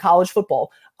history of college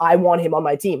football, I want him on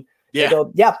my team. Yeah. They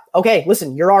go, yeah, okay,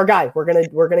 listen, you're our guy. We're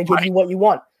gonna give you what you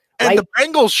want. And right? the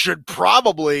Bengals should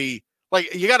probably,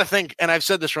 you got to think, and I've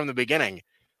said this from the beginning,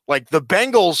 the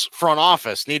Bengals front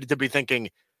office needed to be thinking,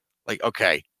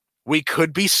 okay, we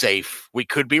could be safe, we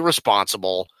could be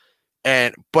responsible,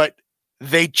 but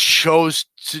they chose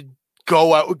to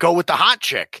go with the hot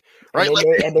chick, right?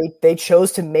 And they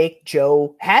chose to make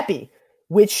Joe happy,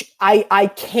 which I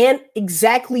can't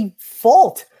exactly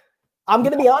fault. I'm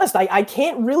going to be honest. I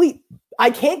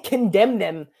can't condemn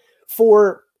them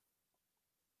for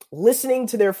listening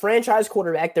to their franchise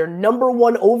quarterback, their number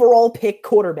one overall pick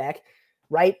quarterback,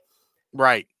 right?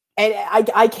 Right. And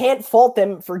I can't fault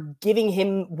them for giving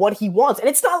him what he wants. And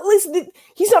it's not,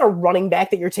 he's not a running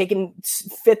back that you're taking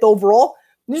 5th overall.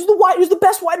 He's the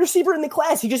best wide receiver in the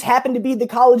class. He just happened to be the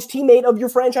college teammate of your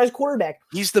franchise quarterback.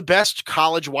 He's the best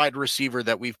college wide receiver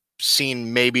that we've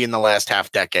seen maybe in the last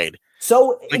half decade.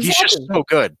 So exactly. He's just so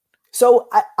good. So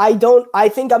I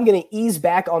think I'm going to ease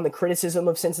back on the criticism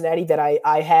of Cincinnati that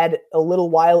I had a little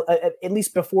while, at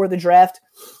least before the draft,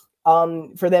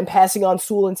 for them passing on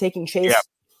Sewell and taking Chase. Yeah.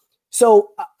 So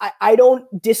I don't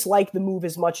dislike the move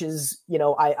as much as,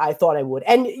 I thought I would.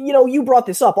 And, you brought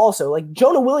this up also.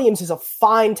 Jonah Williams is a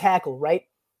fine tackle, right?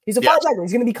 He's a fine tackle.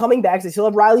 He's going to be coming back. They still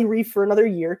have Riley Reif for another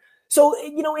year. So,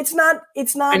 it's not.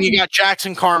 And you got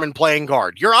Jackson Carman playing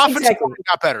guard. Your offense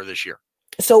got better this year.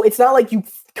 So it's not like you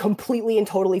completely and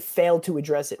totally failed to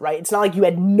address it, right? It's not like you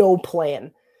had no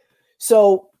plan.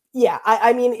 So, yeah,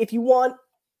 I mean, if you want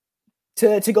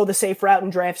to go the safe route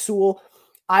and draft Sewell,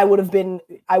 I would have been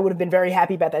very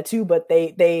happy about that too. But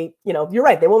they you're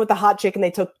right. They went with the hot chick and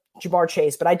they took Jamar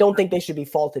Chase, but I don't think they should be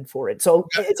faulted for it. So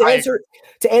to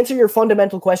answer your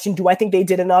fundamental question, do I think they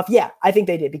did enough? Yeah, I think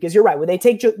they did, because you're right. When they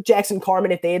take Jackson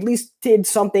Carman, if they at least did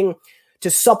something to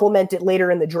supplement it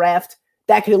later in the draft,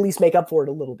 that could at least make up for it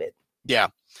a little bit. Yeah.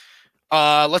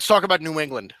 Let's talk about New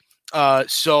England.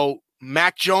 So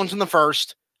Mac Jones in the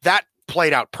first, that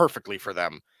played out perfectly for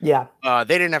them. Yeah.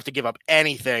 They didn't have to give up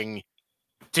anything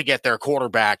to get their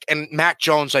quarterback. And Mac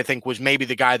Jones, I think, was maybe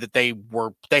the guy that they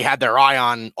had their eye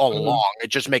on all along. It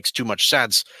just makes too much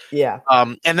sense. Yeah.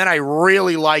 And then I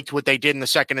really liked what they did in the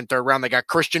second and third round. They got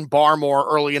Christian Barmore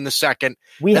early in the second.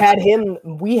 We had him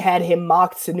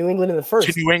mocked to New England in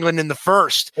the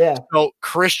first. Yeah. So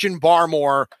Christian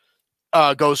Barmore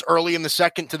goes early in the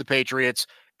second to the Patriots,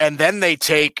 and then they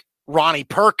take Ronnie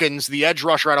Perkins, the edge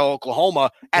rusher out of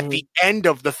Oklahoma, at the end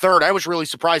of the third. I was really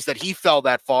surprised that he fell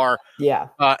that far. Yeah.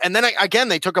 And then again,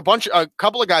 they took a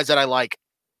couple of guys that I like.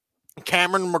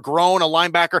 Cameron McGrone, a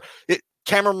linebacker.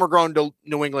 Cameron McGrone to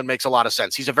New England makes a lot of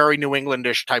sense. He's a very New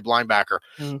Englandish type linebacker.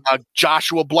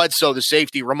 Joshua Bledsoe, the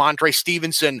safety. Ramondre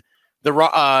Stevenson,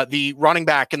 the running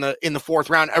back in the fourth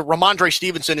round. Ramondre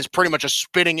Stevenson is pretty much a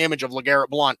spitting image of LeGarrette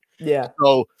Blount. Yeah.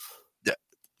 So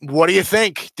what do you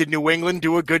think? Did New England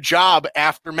do a good job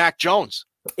after Mac Jones?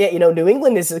 Yeah, New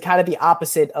England is kind of the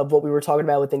opposite of what we were talking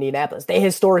about with Indianapolis. They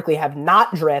historically have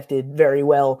not drafted very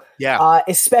well,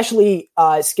 especially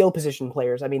skill position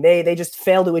players. I mean, they just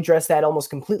fail to address that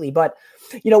almost completely. But,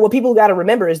 what people got to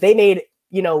remember is they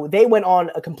went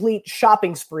on a complete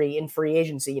shopping spree in free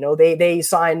agency. They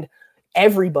signed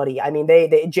everybody. I mean, they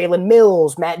Jalen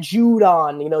Mills, Matt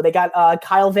Judon, they got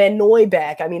Kyle Van Noy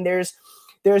back. I mean,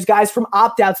 there's guys from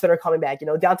opt-outs that are coming back.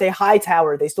 Dante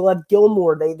Hightower. They still have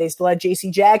Gilmore. They still have J.C.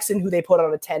 Jackson, who they put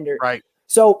on a tender. Right.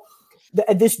 So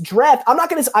this draft, I'm not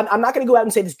gonna go out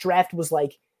and say this draft was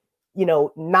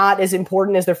not as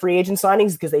important as their free agent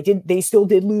signings, because they still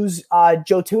did lose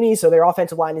Joe Thuney, so their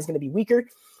offensive line is going to be weaker.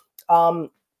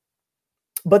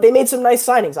 But they made some nice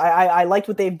signings. I liked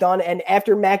what they've done. And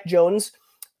after Mac Jones,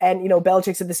 and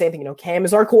Belichick said the same thing. Cam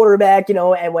is our quarterback.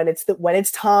 And when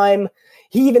it's time.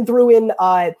 He even threw in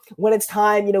when it's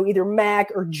time, either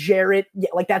Mac or Jarrett. Yeah,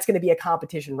 that's going to be a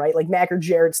competition, right? Mac or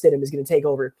Jarrett Stidham is going to take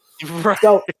over. Right.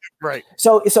 So, right.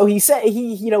 So he said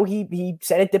he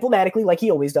said it diplomatically, like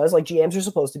he always does, like GMs are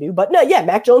supposed to do. But no, yeah,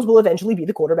 Mac Jones will eventually be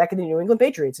the quarterback of the New England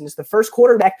Patriots, and it's the first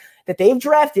quarterback that they've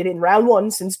drafted in round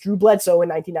one since Drew Bledsoe in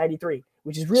 1993,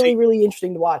 which is really, really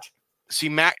interesting to watch.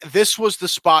 See, this was the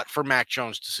spot for Mac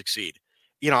Jones to succeed.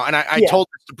 and I told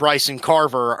this to Bryson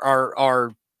Carver,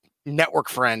 our network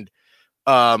friend,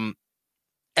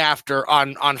 after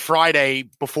on Friday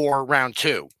before round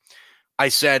 2. I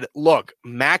said, look,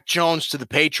 Mac Jones to the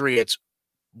Patriots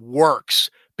works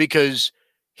because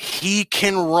he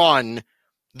can run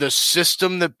the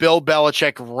system that Bill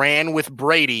Belichick ran with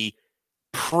Brady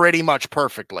pretty much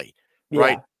perfectly,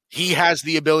 right? He has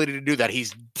the ability to do that.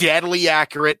 He's deadly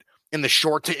accurate in the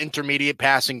short to intermediate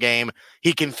passing game.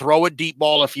 He can throw a deep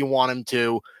ball if you want him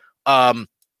to.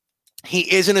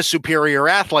 He isn't a superior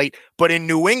athlete, but in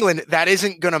New England, that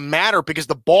isn't going to matter because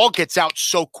the ball gets out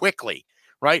so quickly,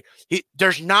 right?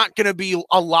 There's not going to be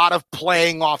a lot of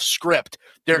playing off script.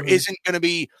 There isn't going to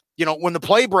be, when the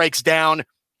play breaks down,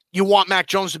 you want Mac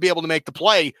Jones to be able to make the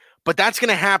play, but that's going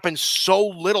to happen so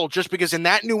little just because in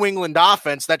that New England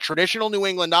offense, that traditional New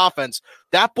England offense,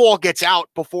 that ball gets out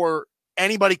before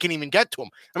anybody can even get to him.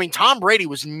 I mean, Tom Brady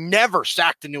was never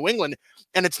sacked in New England,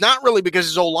 and it's not really because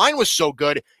his O-line was so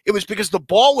good. It was because the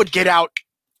ball would get out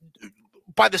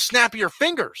by the snap of your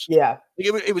fingers. Yeah.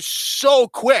 It was so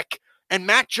quick, and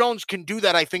Mac Jones can do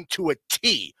that, I think, to a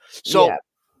T. So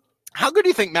how good do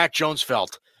you think Mac Jones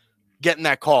felt getting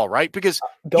that call, right? Because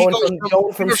going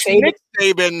from Nick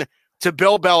Saban to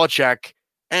Bill Belichick,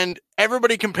 and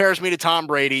everybody compares me to Tom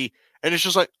Brady, and it's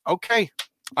just like, okay,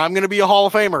 I'm going to be a Hall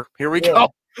of Famer. Here we go.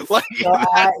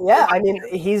 I mean,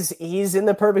 he's in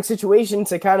the perfect situation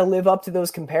to kind of live up to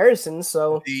those comparisons.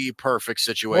 So the perfect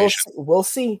situation. We'll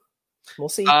see.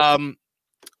 All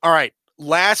right.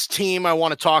 Last team I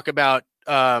want to talk about,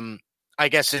 I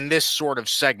guess in this sort of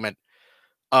segment,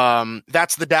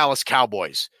 that's the Dallas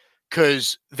Cowboys.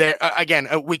 Because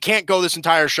we can't go this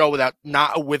entire show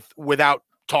without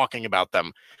talking about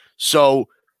them. So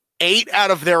 8 out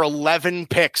of their 11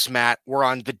 picks, Matt, were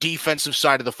on the defensive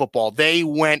side of the football. They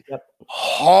went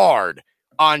hard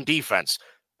on defense.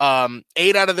 8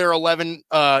 out of their 11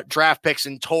 draft picks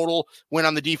in total went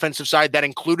on the defensive side. That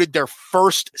included their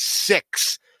first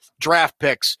 6 draft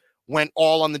picks went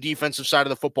all on the defensive side of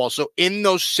the football. So in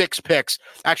those 6 picks,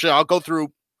 actually, I'll go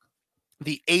through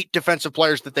the 8 defensive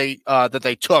players that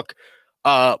they took.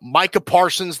 Micah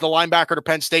Parsons, the linebacker to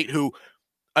Penn State, who,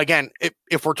 again,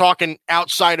 if we're talking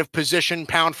outside of position,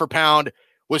 pound for pound,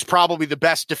 was probably the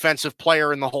best defensive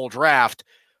player in the whole draft.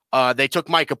 They took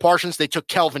Micah Parsons. They took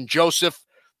Kelvin Joseph,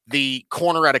 the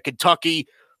corner out of Kentucky.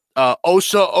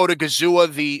 Osa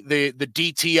Odigizua, the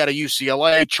DT out of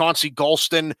UCLA. Chauncey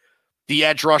Golston, the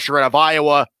edge rusher out of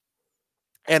Iowa.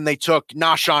 And they took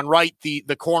Nahshon Wright,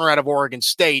 the corner out of Oregon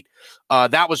State.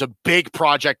 That was a big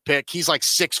project pick. He's like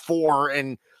 6'4",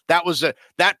 and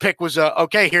that pick was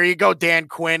okay, here you go, Dan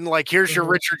Quinn. Like, here's your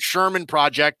Richard Sherman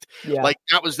project. Yeah. Like,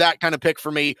 that was that kind of pick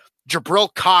for me.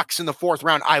 Jabril Cox in the 4th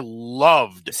round, I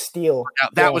loved. Steal.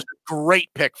 That was a great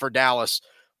pick for Dallas.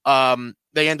 They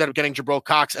ended up getting Jabril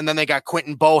Cox, and then they got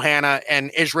Quinton Bohanna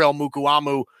and Israel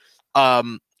Mukuamu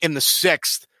in the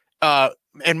 6th.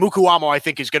 And Mukuamu, I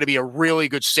think, is going to be a really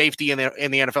good safety in the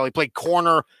NFL. He played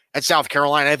corner at South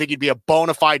Carolina. I think he'd be a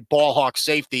bona fide ball hawk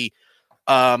safety.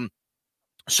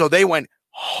 So they went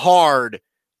hard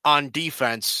on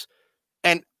defense.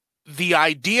 And the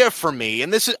idea for me,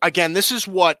 and this is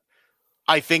what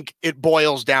I think it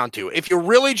boils down to. If you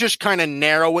really just kind of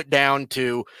narrow it down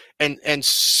to and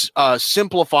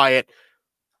simplify it,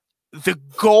 the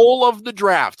goal of the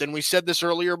draft, and we said this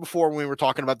earlier before when we were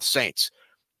talking about the Saints,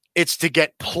 it's to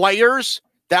get players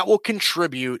that will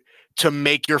contribute to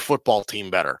make your football team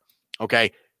better.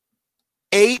 Okay.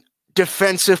 8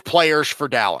 defensive players for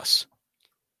Dallas.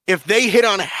 If they hit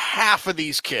on half of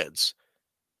these kids,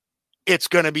 it's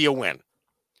going to be a win,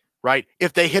 right?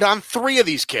 If they hit on 3 of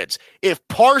these kids, if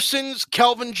Parsons,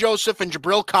 Kelvin Joseph, and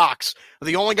Jabril Cox are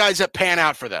the only guys that pan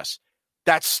out for this,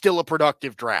 that's still a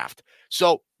productive draft.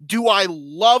 So do I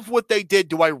love what they did?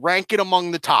 Do I rank it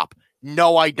among the top?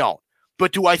 No, I don't.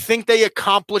 But do I think they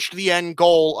accomplished the end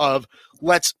goal of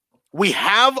we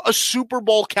have a Super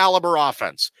Bowl caliber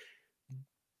offense.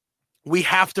 We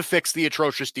have to fix the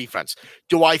atrocious defense.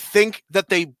 Do I think that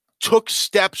they took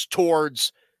steps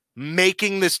towards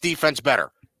making this defense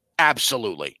better?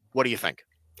 Absolutely. What do you think?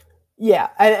 Yeah.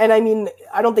 And I mean,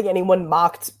 I don't think anyone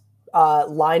mocked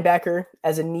linebacker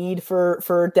as a need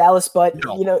for Dallas, but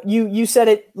you said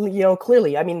it,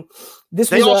 clearly. I mean,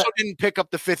 they also didn't pick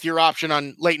up the 5th-year option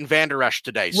on Leighton Vander Esch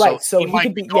today, right? So he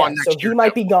could be gone. So he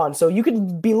might be gone. So you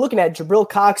could be looking at Jabril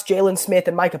Cox, Jalen Smith,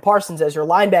 and Micah Parsons as your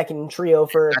linebacking trio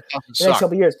for the next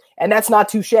couple of years, and that's not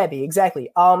too shabby, exactly.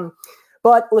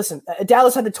 But listen,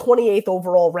 Dallas had the 28th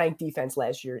overall ranked defense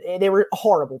last year. They were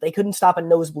horrible. They couldn't stop a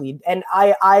nosebleed. And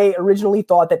I originally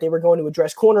thought that they were going to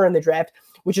address corner in the draft,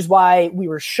 which is why we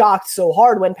were shocked so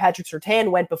hard when Patrick Surtain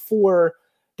went before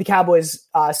the Cowboys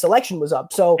selection was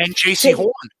up. So and J.C.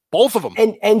 Horn, both of them.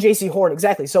 And J.C. Horn,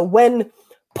 exactly. So when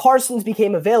Parsons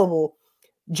became available,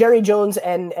 Jerry Jones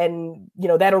and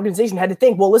that organization had to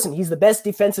think, well, listen, he's the best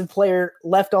defensive player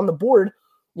left on the board.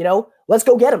 Let's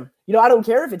go get him. I don't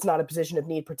care if it's not a position of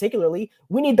need particularly.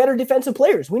 We need better defensive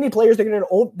players. We need players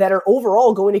that are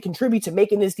overall going to contribute to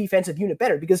making this defensive unit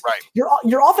better, because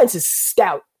your offense is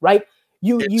stout, right?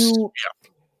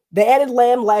 They added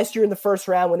Lamb last year in the first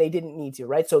round when they didn't need to,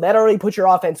 right? So that already put your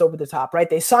offense over the top, right?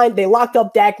 They locked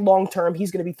up Dak long-term. He's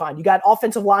going to be fine. You got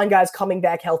offensive line guys coming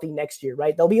back healthy next year,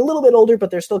 right? They'll be a little bit older, but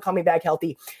they're still coming back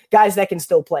healthy. Guys that can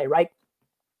still play, right?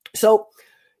 So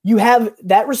you have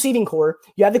that receiving core.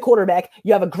 You have the quarterback.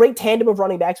 You have a great tandem of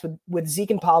running backs with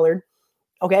Zeke and Pollard,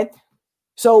 okay?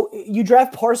 So you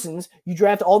draft Parsons. You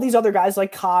draft all these other guys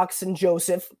like Cox and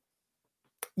Joseph.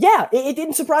 Yeah, it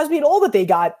didn't surprise me at all that they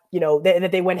got, that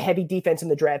they went heavy defense in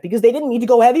the draft, because they didn't need to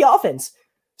go heavy offense.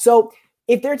 So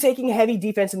if they're taking heavy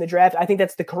defense in the draft, I think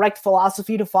that's the correct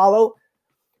philosophy to follow.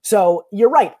 So you're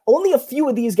right. Only a few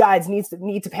of these guys need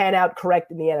to pan out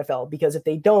correct in the NFL, because if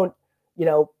they don't,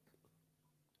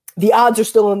 the odds are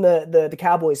still in the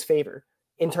Cowboys' favor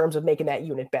in terms of making that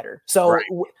unit better. So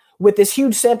with this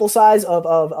huge sample size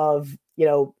of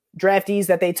draftees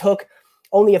that they took,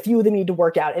 only a few of them need to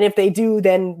work out. And if they do,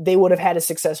 then they would have had a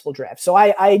successful draft. So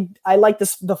I like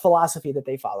the philosophy that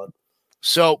they followed.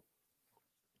 So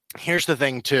here's the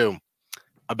thing too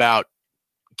about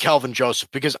Kelvin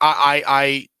Joseph, because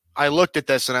I looked at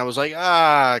this and I was like,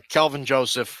 Kelvin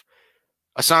Joseph,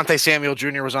 Asante Samuel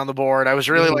Jr. was on the board. I was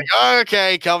really like,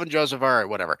 okay, Kelvin Joseph. All right,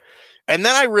 whatever. And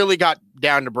then I really got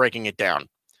down to breaking it down.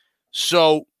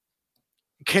 So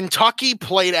Kentucky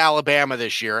played Alabama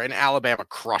this year, and Alabama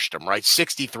crushed them, right?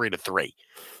 63-3.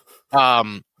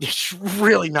 It's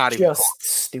really not even just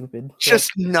stupid.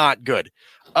 Just not good.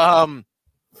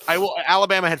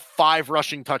 Alabama had 5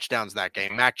 rushing touchdowns that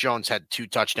game. Mac Jones had 2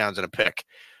 touchdowns and a pick.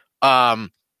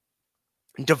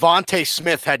 Devontae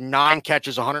Smith had 9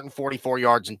 catches, 144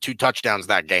 yards, and 2 touchdowns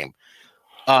that game.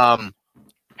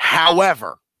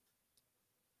 However,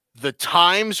 the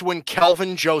times when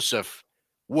Kelvin Joseph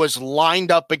was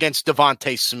lined up against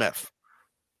Devontae Smith,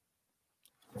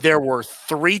 there were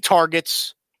 3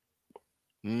 targets,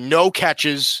 no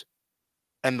catches,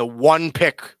 and the 1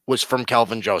 pick was from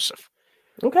Kelvin Joseph.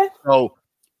 Okay. So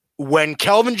when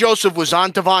Kelvin Joseph was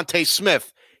on Devontae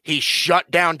Smith, he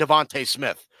shut down Devontae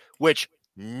Smith, which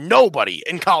nobody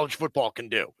in college football can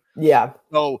do. Yeah.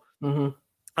 So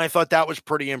I thought that was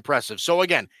pretty impressive. So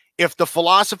again, if the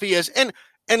philosophy is, and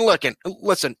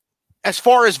listen, as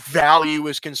far as value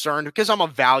is concerned, because I'm a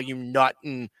value nut,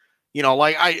 and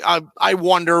I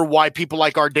wonder why people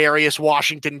like Ardarius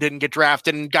Washington didn't get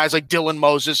drafted, and guys like Dylan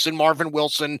Moses and Marvin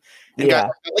Wilson, and guys,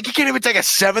 you can't even take a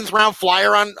 7th round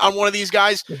flyer on one of these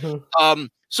guys.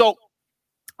 So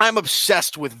I'm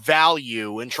obsessed with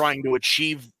value and trying to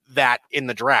achieve that in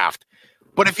the draft.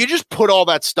 But if you just put all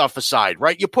that stuff aside,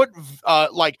 right? You put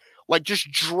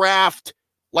just draft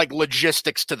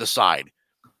logistics to the side.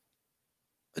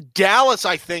 Dallas,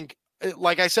 I think,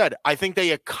 like I said, I think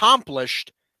they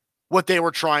accomplished what they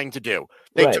were trying to do.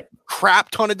 They took a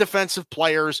crap ton of defensive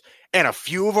players, and a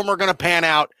few of them are going to pan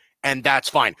out, and that's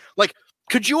fine.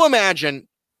 Could you imagine?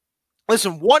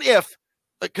 Listen, what if?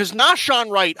 Because Nahshon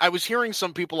Wright, I was hearing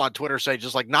some people on Twitter say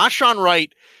just Nahshon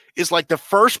Wright is the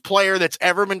first player that's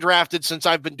ever been drafted since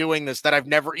I've been doing this that I've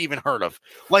never even heard of.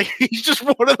 He's just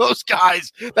one of those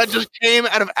guys that just came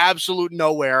out of absolute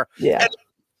nowhere. Yeah. And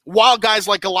while guys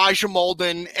like Elijah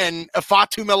Molden and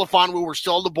Fatu Melifonwu were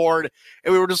still on the board,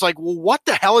 and we were just like, well, what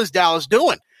the hell is Dallas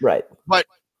doing? Right. But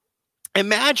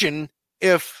imagine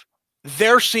if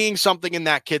they're seeing something in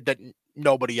that kid that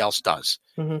nobody else does,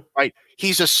 right?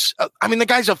 The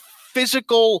guy's a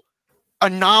physical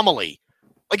anomaly.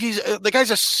 The guy's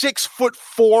a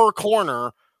 6'4"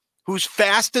 corner who's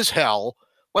fast as hell.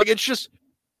 It's just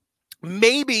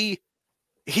maybe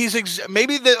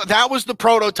that was the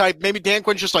prototype. Maybe Dan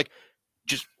Quinn's just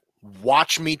just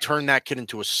watch me turn that kid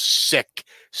into a sick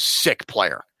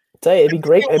player. I'll tell you, it'd be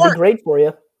great. It'd be great for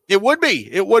you. It would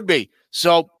be.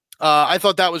 So I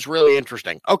thought that was really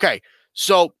interesting. Okay,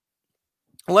 so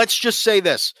let's just say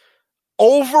this.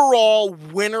 Overall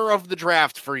winner of the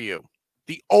draft for you.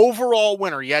 The overall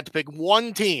winner. You had to pick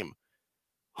one team.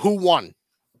 Who won?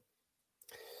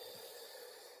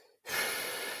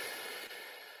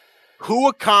 Who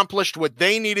accomplished what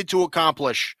they needed to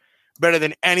accomplish better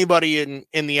than anybody in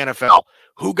the NFL?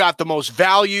 Who got the most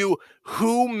value?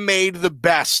 Who made the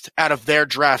best out of their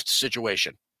draft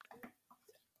situation?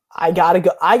 I gotta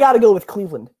go with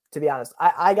Cleveland. to be honest.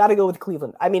 I got to go with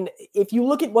Cleveland. I mean, if you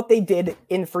look at what they did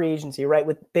in free agency, right?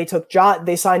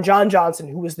 They signed John Johnson,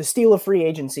 who was the steal of free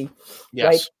agency, Yes.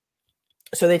 right?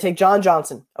 So they take John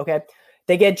Johnson, okay?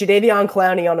 They get Jadeveon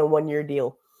Clowney on a 1-year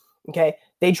deal, okay?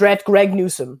 They draft Greg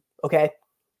Newsome, okay?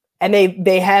 And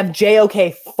they have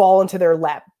JOK fall into their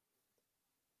lap.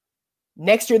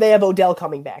 Next year, they have Odell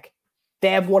coming back. They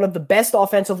have one of the best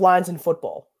offensive lines in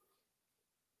football.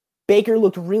 Baker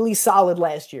looked really solid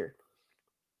last year.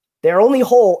 Their only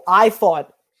hole, I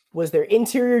thought, was their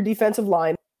interior defensive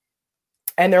line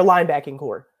and their linebacking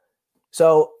core.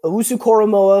 So Owusu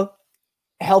Koromoa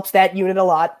helps that unit a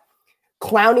lot.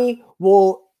 Clowney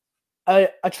will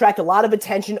attract a lot of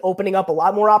attention, opening up a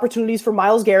lot more opportunities for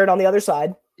Myles Garrett on the other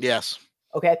side. Yes.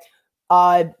 Okay.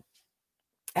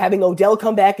 Having Odell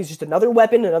come back is just another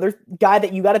weapon, another guy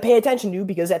that you got to pay attention to,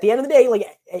 because at the end of the day, like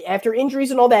after injuries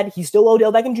and all that, he's still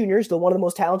Odell Beckham Jr., still one of the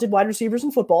most talented wide receivers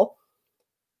in football.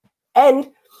 And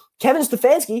Kevin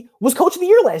Stefanski was coach of the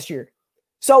year last year.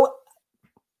 So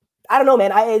I don't know,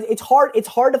 man. It's hard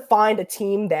to find a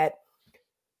team that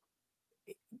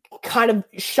kind of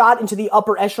shot into the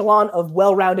upper echelon of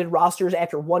well-rounded rosters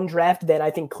after one draft that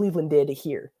I think Cleveland did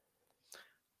here.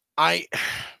 I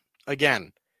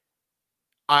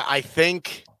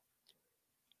think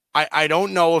I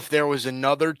don't know if there was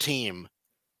another team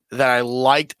that I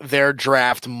liked their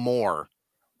draft more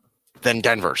than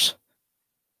Denver's.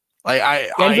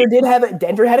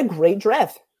 Denver had a great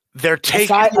draft. They're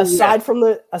taking aside from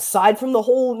the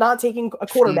whole not taking a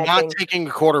quarterback. Taking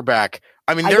a quarterback.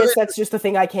 I mean, I guess that's just the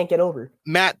thing I can't get over.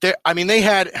 Matt, they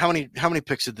had how many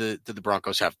picks did the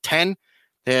Broncos have? 10.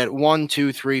 They had 1,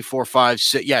 2, 3, 4, 5,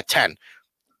 6. Yeah, 10.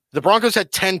 The Broncos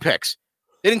had 10 picks.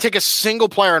 They didn't take a single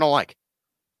player I don't like.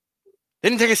 They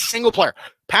didn't take a single player.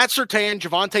 Pat Surtain,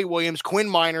 Javonte Williams, Quinn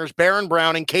Miners, Baron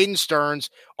Browning, Caden Stearns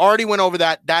already went over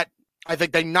that. I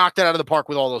think they knocked it out of the park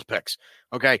with all those picks.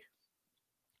 Okay.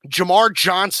 Jamar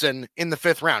Johnson in the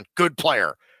 5th round, good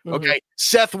player. Okay. Mm-hmm.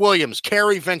 Seth Williams,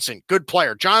 Kerry Vincent, good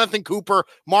player. Jonathan Cooper,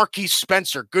 Marquise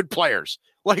Spencer, good players.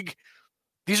 Like,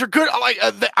 these are good. Like,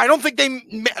 I don't think they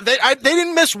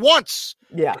didn't miss once.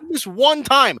 Yeah. They missed one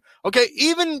time. Okay.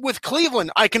 Even with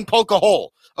Cleveland, I can poke a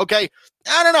hole. Okay.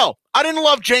 I don't know. I didn't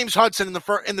love James Hudson in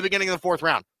the beginning of the 4th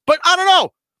round, but I don't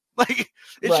know. Like,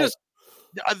 it's just,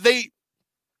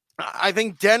 I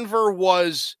think Denver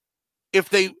was, if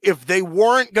they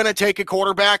weren't going to take a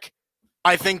quarterback,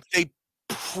 I think they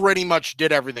pretty much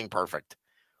did everything perfect.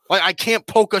 Like, I can't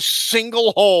poke a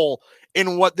single hole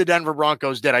in what the Denver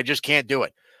Broncos did. I just can't do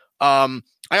it.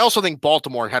 I also think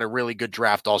Baltimore had a really good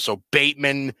draft. Also,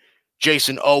 Bateman,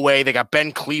 Jason Owe. They got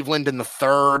Ben Cleveland in the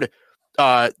 3rd.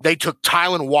 They took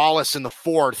Tylan Wallace in the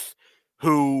 4th,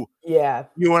 who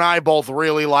you and I both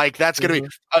really like. That's going to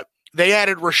be. They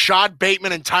added Rashad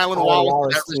Bateman and Tylan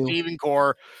Wallace to that receiving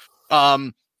core.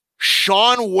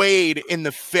 Sean Wade in the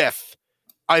 5th,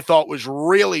 I thought was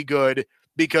really good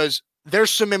because there's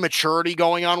some immaturity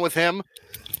going on with him.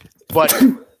 But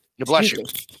bless you.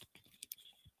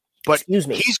 But he's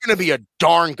going to be a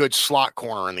darn good slot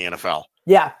corner in the NFL.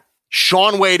 Yeah.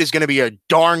 Sean Wade is going to be a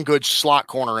darn good slot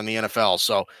corner in the NFL.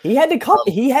 So he had to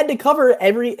cover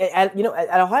at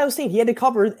Ohio State. He had to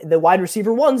cover the wide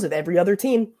receiver ones of every other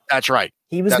team. That's right.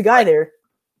 He was the guy there.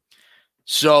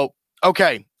 So,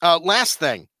 okay. Last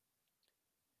thing.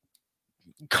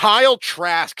 Kyle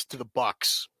Trask to the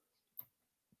Bucs.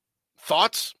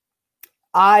 Thoughts?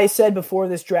 I said before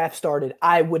this draft started,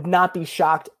 I would not be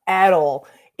shocked at all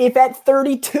if at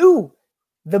 32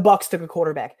 the Bucs took a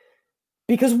quarterback.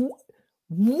 Because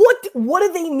what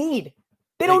do they need?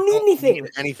 They don't need anything.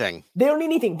 They don't need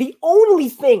anything. The only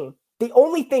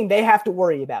thing they have to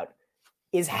worry about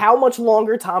is how much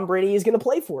longer Tom Brady is going to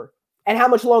play for, and how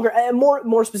much longer, and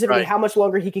more specifically, how much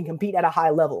longer he can compete at a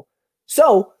high level.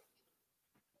 So,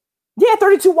 yeah,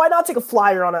 32. Why not take a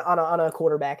flyer on a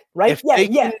quarterback, right?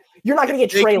 You're not going to get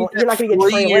Trey. You're not going to get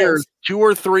Trey Lance. 2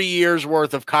 or 3 years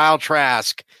worth of Kyle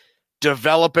Trask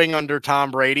developing under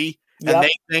Tom Brady. And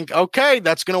they think, okay,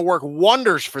 that's going to work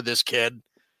wonders for this kid.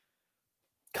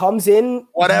 Comes in.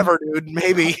 Whatever, dude.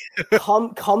 Maybe.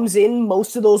 comes in.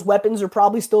 Most of those weapons are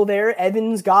probably still there.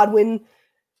 Evans, Godwin,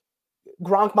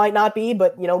 Gronk might not be,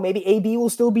 but, maybe AB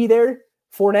will still be there.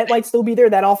 Fournette might still be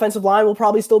there. That offensive line will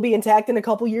probably still be intact in a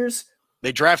couple years.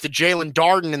 They drafted Jalen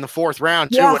Darden in the 4th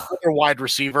round, too, another wide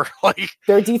receiver.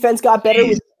 Their defense got better.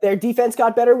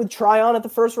 With Tryon at the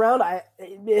 1st round. I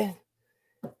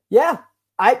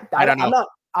don't know.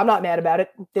 I'm not mad about it.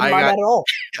 Didn't mind that at all.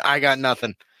 I got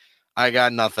nothing. But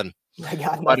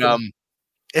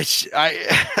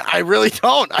I really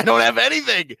don't. I don't have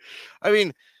anything. I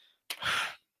mean,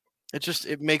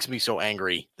 It makes me so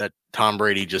angry that Tom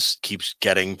Brady just keeps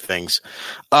getting things.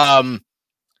 But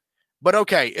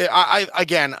okay,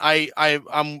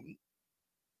 I'm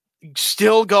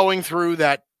still going through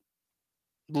that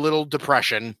little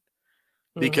depression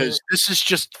because this is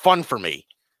just fun for me.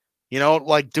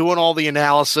 Like doing all the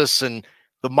analysis and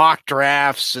the mock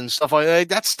drafts and stuff like that.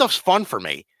 That stuff's fun for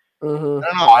me. I don't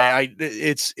know. It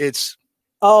gives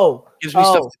me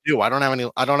stuff to do. I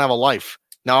don't have a life.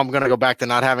 Now I'm going to go back to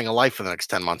not having a life for the next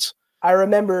 10 months. I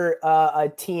remember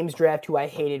a team's draft who I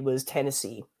hated was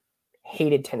Tennessee.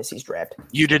 Hated Tennessee's draft.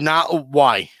 You did not?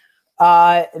 Why?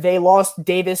 They lost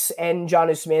Davis and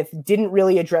Jonnu Smith. Didn't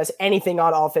really address anything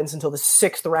on offense until the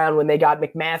 6th round when they got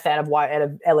McMath out of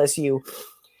LSU.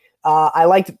 I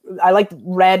liked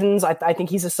Radins. I think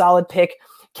he's a solid pick.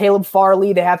 Caleb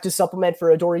Farley, they have to supplement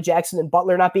for Adoree Jackson and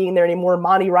Butler not being there anymore.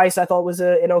 Monty Rice, I thought was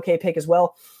an okay pick as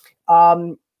well.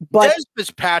 But Dez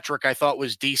Fitzpatrick, I thought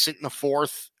was decent in the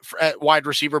 4th at wide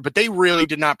receiver, but they really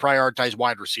did not prioritize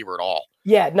wide receiver at all.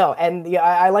 Yeah, no, and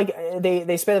I like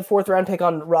they spent a 4th round pick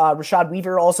on Rashad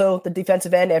Weaver, also the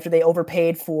defensive end, after they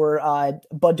overpaid for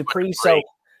Bud Dupree. So,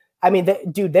 I mean,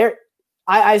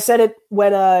 I said it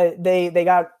when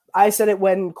I said it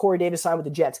when Corey Davis signed with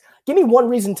the Jets. Give me one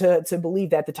reason to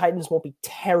believe that the Titans won't be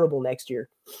terrible next year.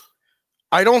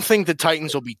 I don't think the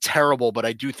Titans will be terrible, but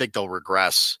I do think they'll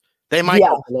regress. They might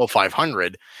go below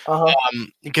 500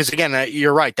 because, again,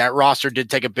 you're right. That roster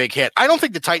did take a big hit. I don't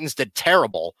think the Titans did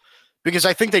terrible because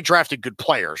I think they drafted good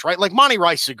players, right? Like Monty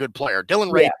Rice is a good player.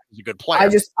 Dylan Ray is a good player.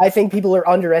 I think people are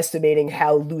underestimating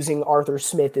how losing Arthur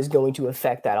Smith is going to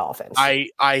affect that offense.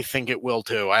 I think it will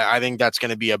too. I think that's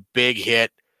going to be a big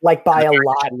hit. Like by a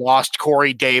lot. You lost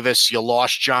Corey Davis. You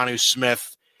lost Jonnu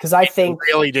Smith. Because I think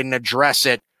you really didn't address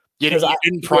it. You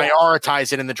didn't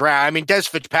prioritize it in the draft. I mean, Dez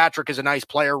Fitzpatrick is a nice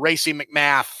player. Racey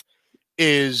McMath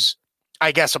is,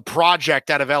 I guess, a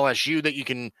project out of LSU that you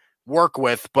can work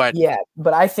with. But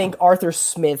I think Arthur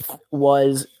Smith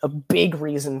was a big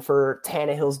reason for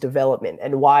Tannehill's development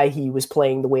and why he was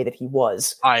playing the way that he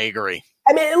was. I agree.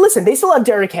 I mean, listen, they still have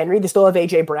Derrick Henry. They still have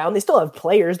A.J. Brown. They still have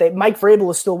players. Mike Vrabel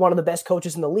is still one of the best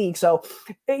coaches in the league. So,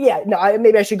 maybe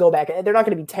I should go back. They're not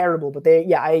going to be terrible, but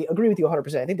I agree with you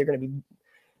 100%. I think they're going to be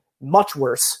much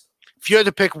worse. If you had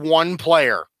to pick one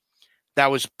player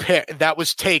that was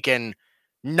taken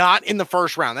not in the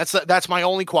first round, that's my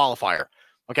only qualifier.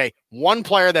 Okay, one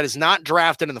player that is not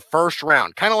drafted in the first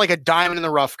round, kind of like a diamond in the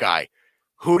rough guy.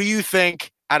 Who do you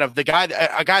think out of a guy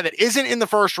that isn't in the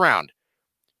first round,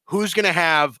 who's going to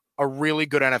have a really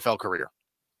good NFL career?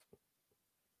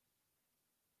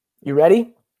 You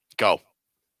ready? Go.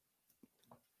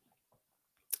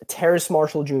 Terrace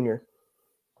Marshall Jr.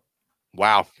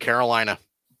 Wow, Carolina.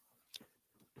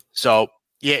 So,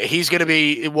 he's going to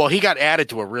be, he got added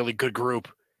to a really good group.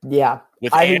 Yeah.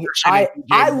 With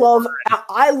I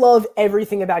love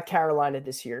everything about Carolina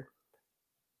this year.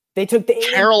 They took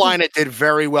Carolina did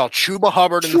very well. Chuba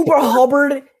Hubbard.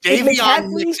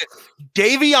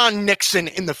 Davion Nixon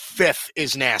in the 5th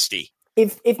is nasty.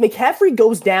 If McCaffrey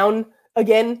goes down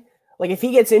again, like if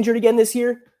he gets injured again this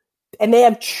year, and they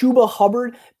have Chuba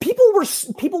Hubbard,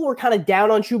 people were kind of down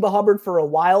on Chuba Hubbard for a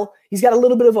while. He's got a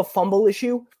little bit of a fumble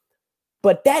issue,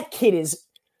 but that kid is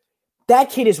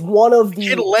one of the.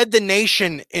 He led the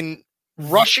nation in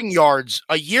rushing yards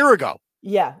a year ago.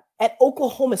 Yeah, at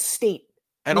Oklahoma State.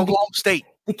 The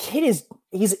kid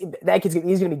he's going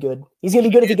to be good. He's going to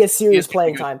be good if he gets serious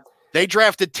playing time. They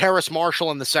drafted Terrace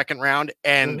Marshall in the 2nd round,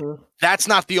 and that's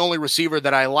not the only receiver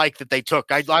that I like that they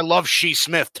took. I love Shi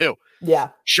Smith too. Yeah.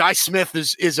 Shi Smith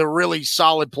is a really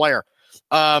solid player.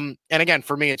 And again,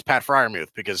 for me, it's Pat Freiermuth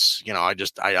because, I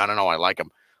don't know. I like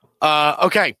him.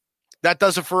 Okay. That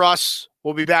does it for us.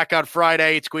 We'll be back on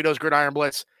Friday. It's Guido's Gridiron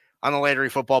Blitz on the Landry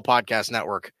Football Podcast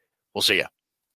Network. We'll see you.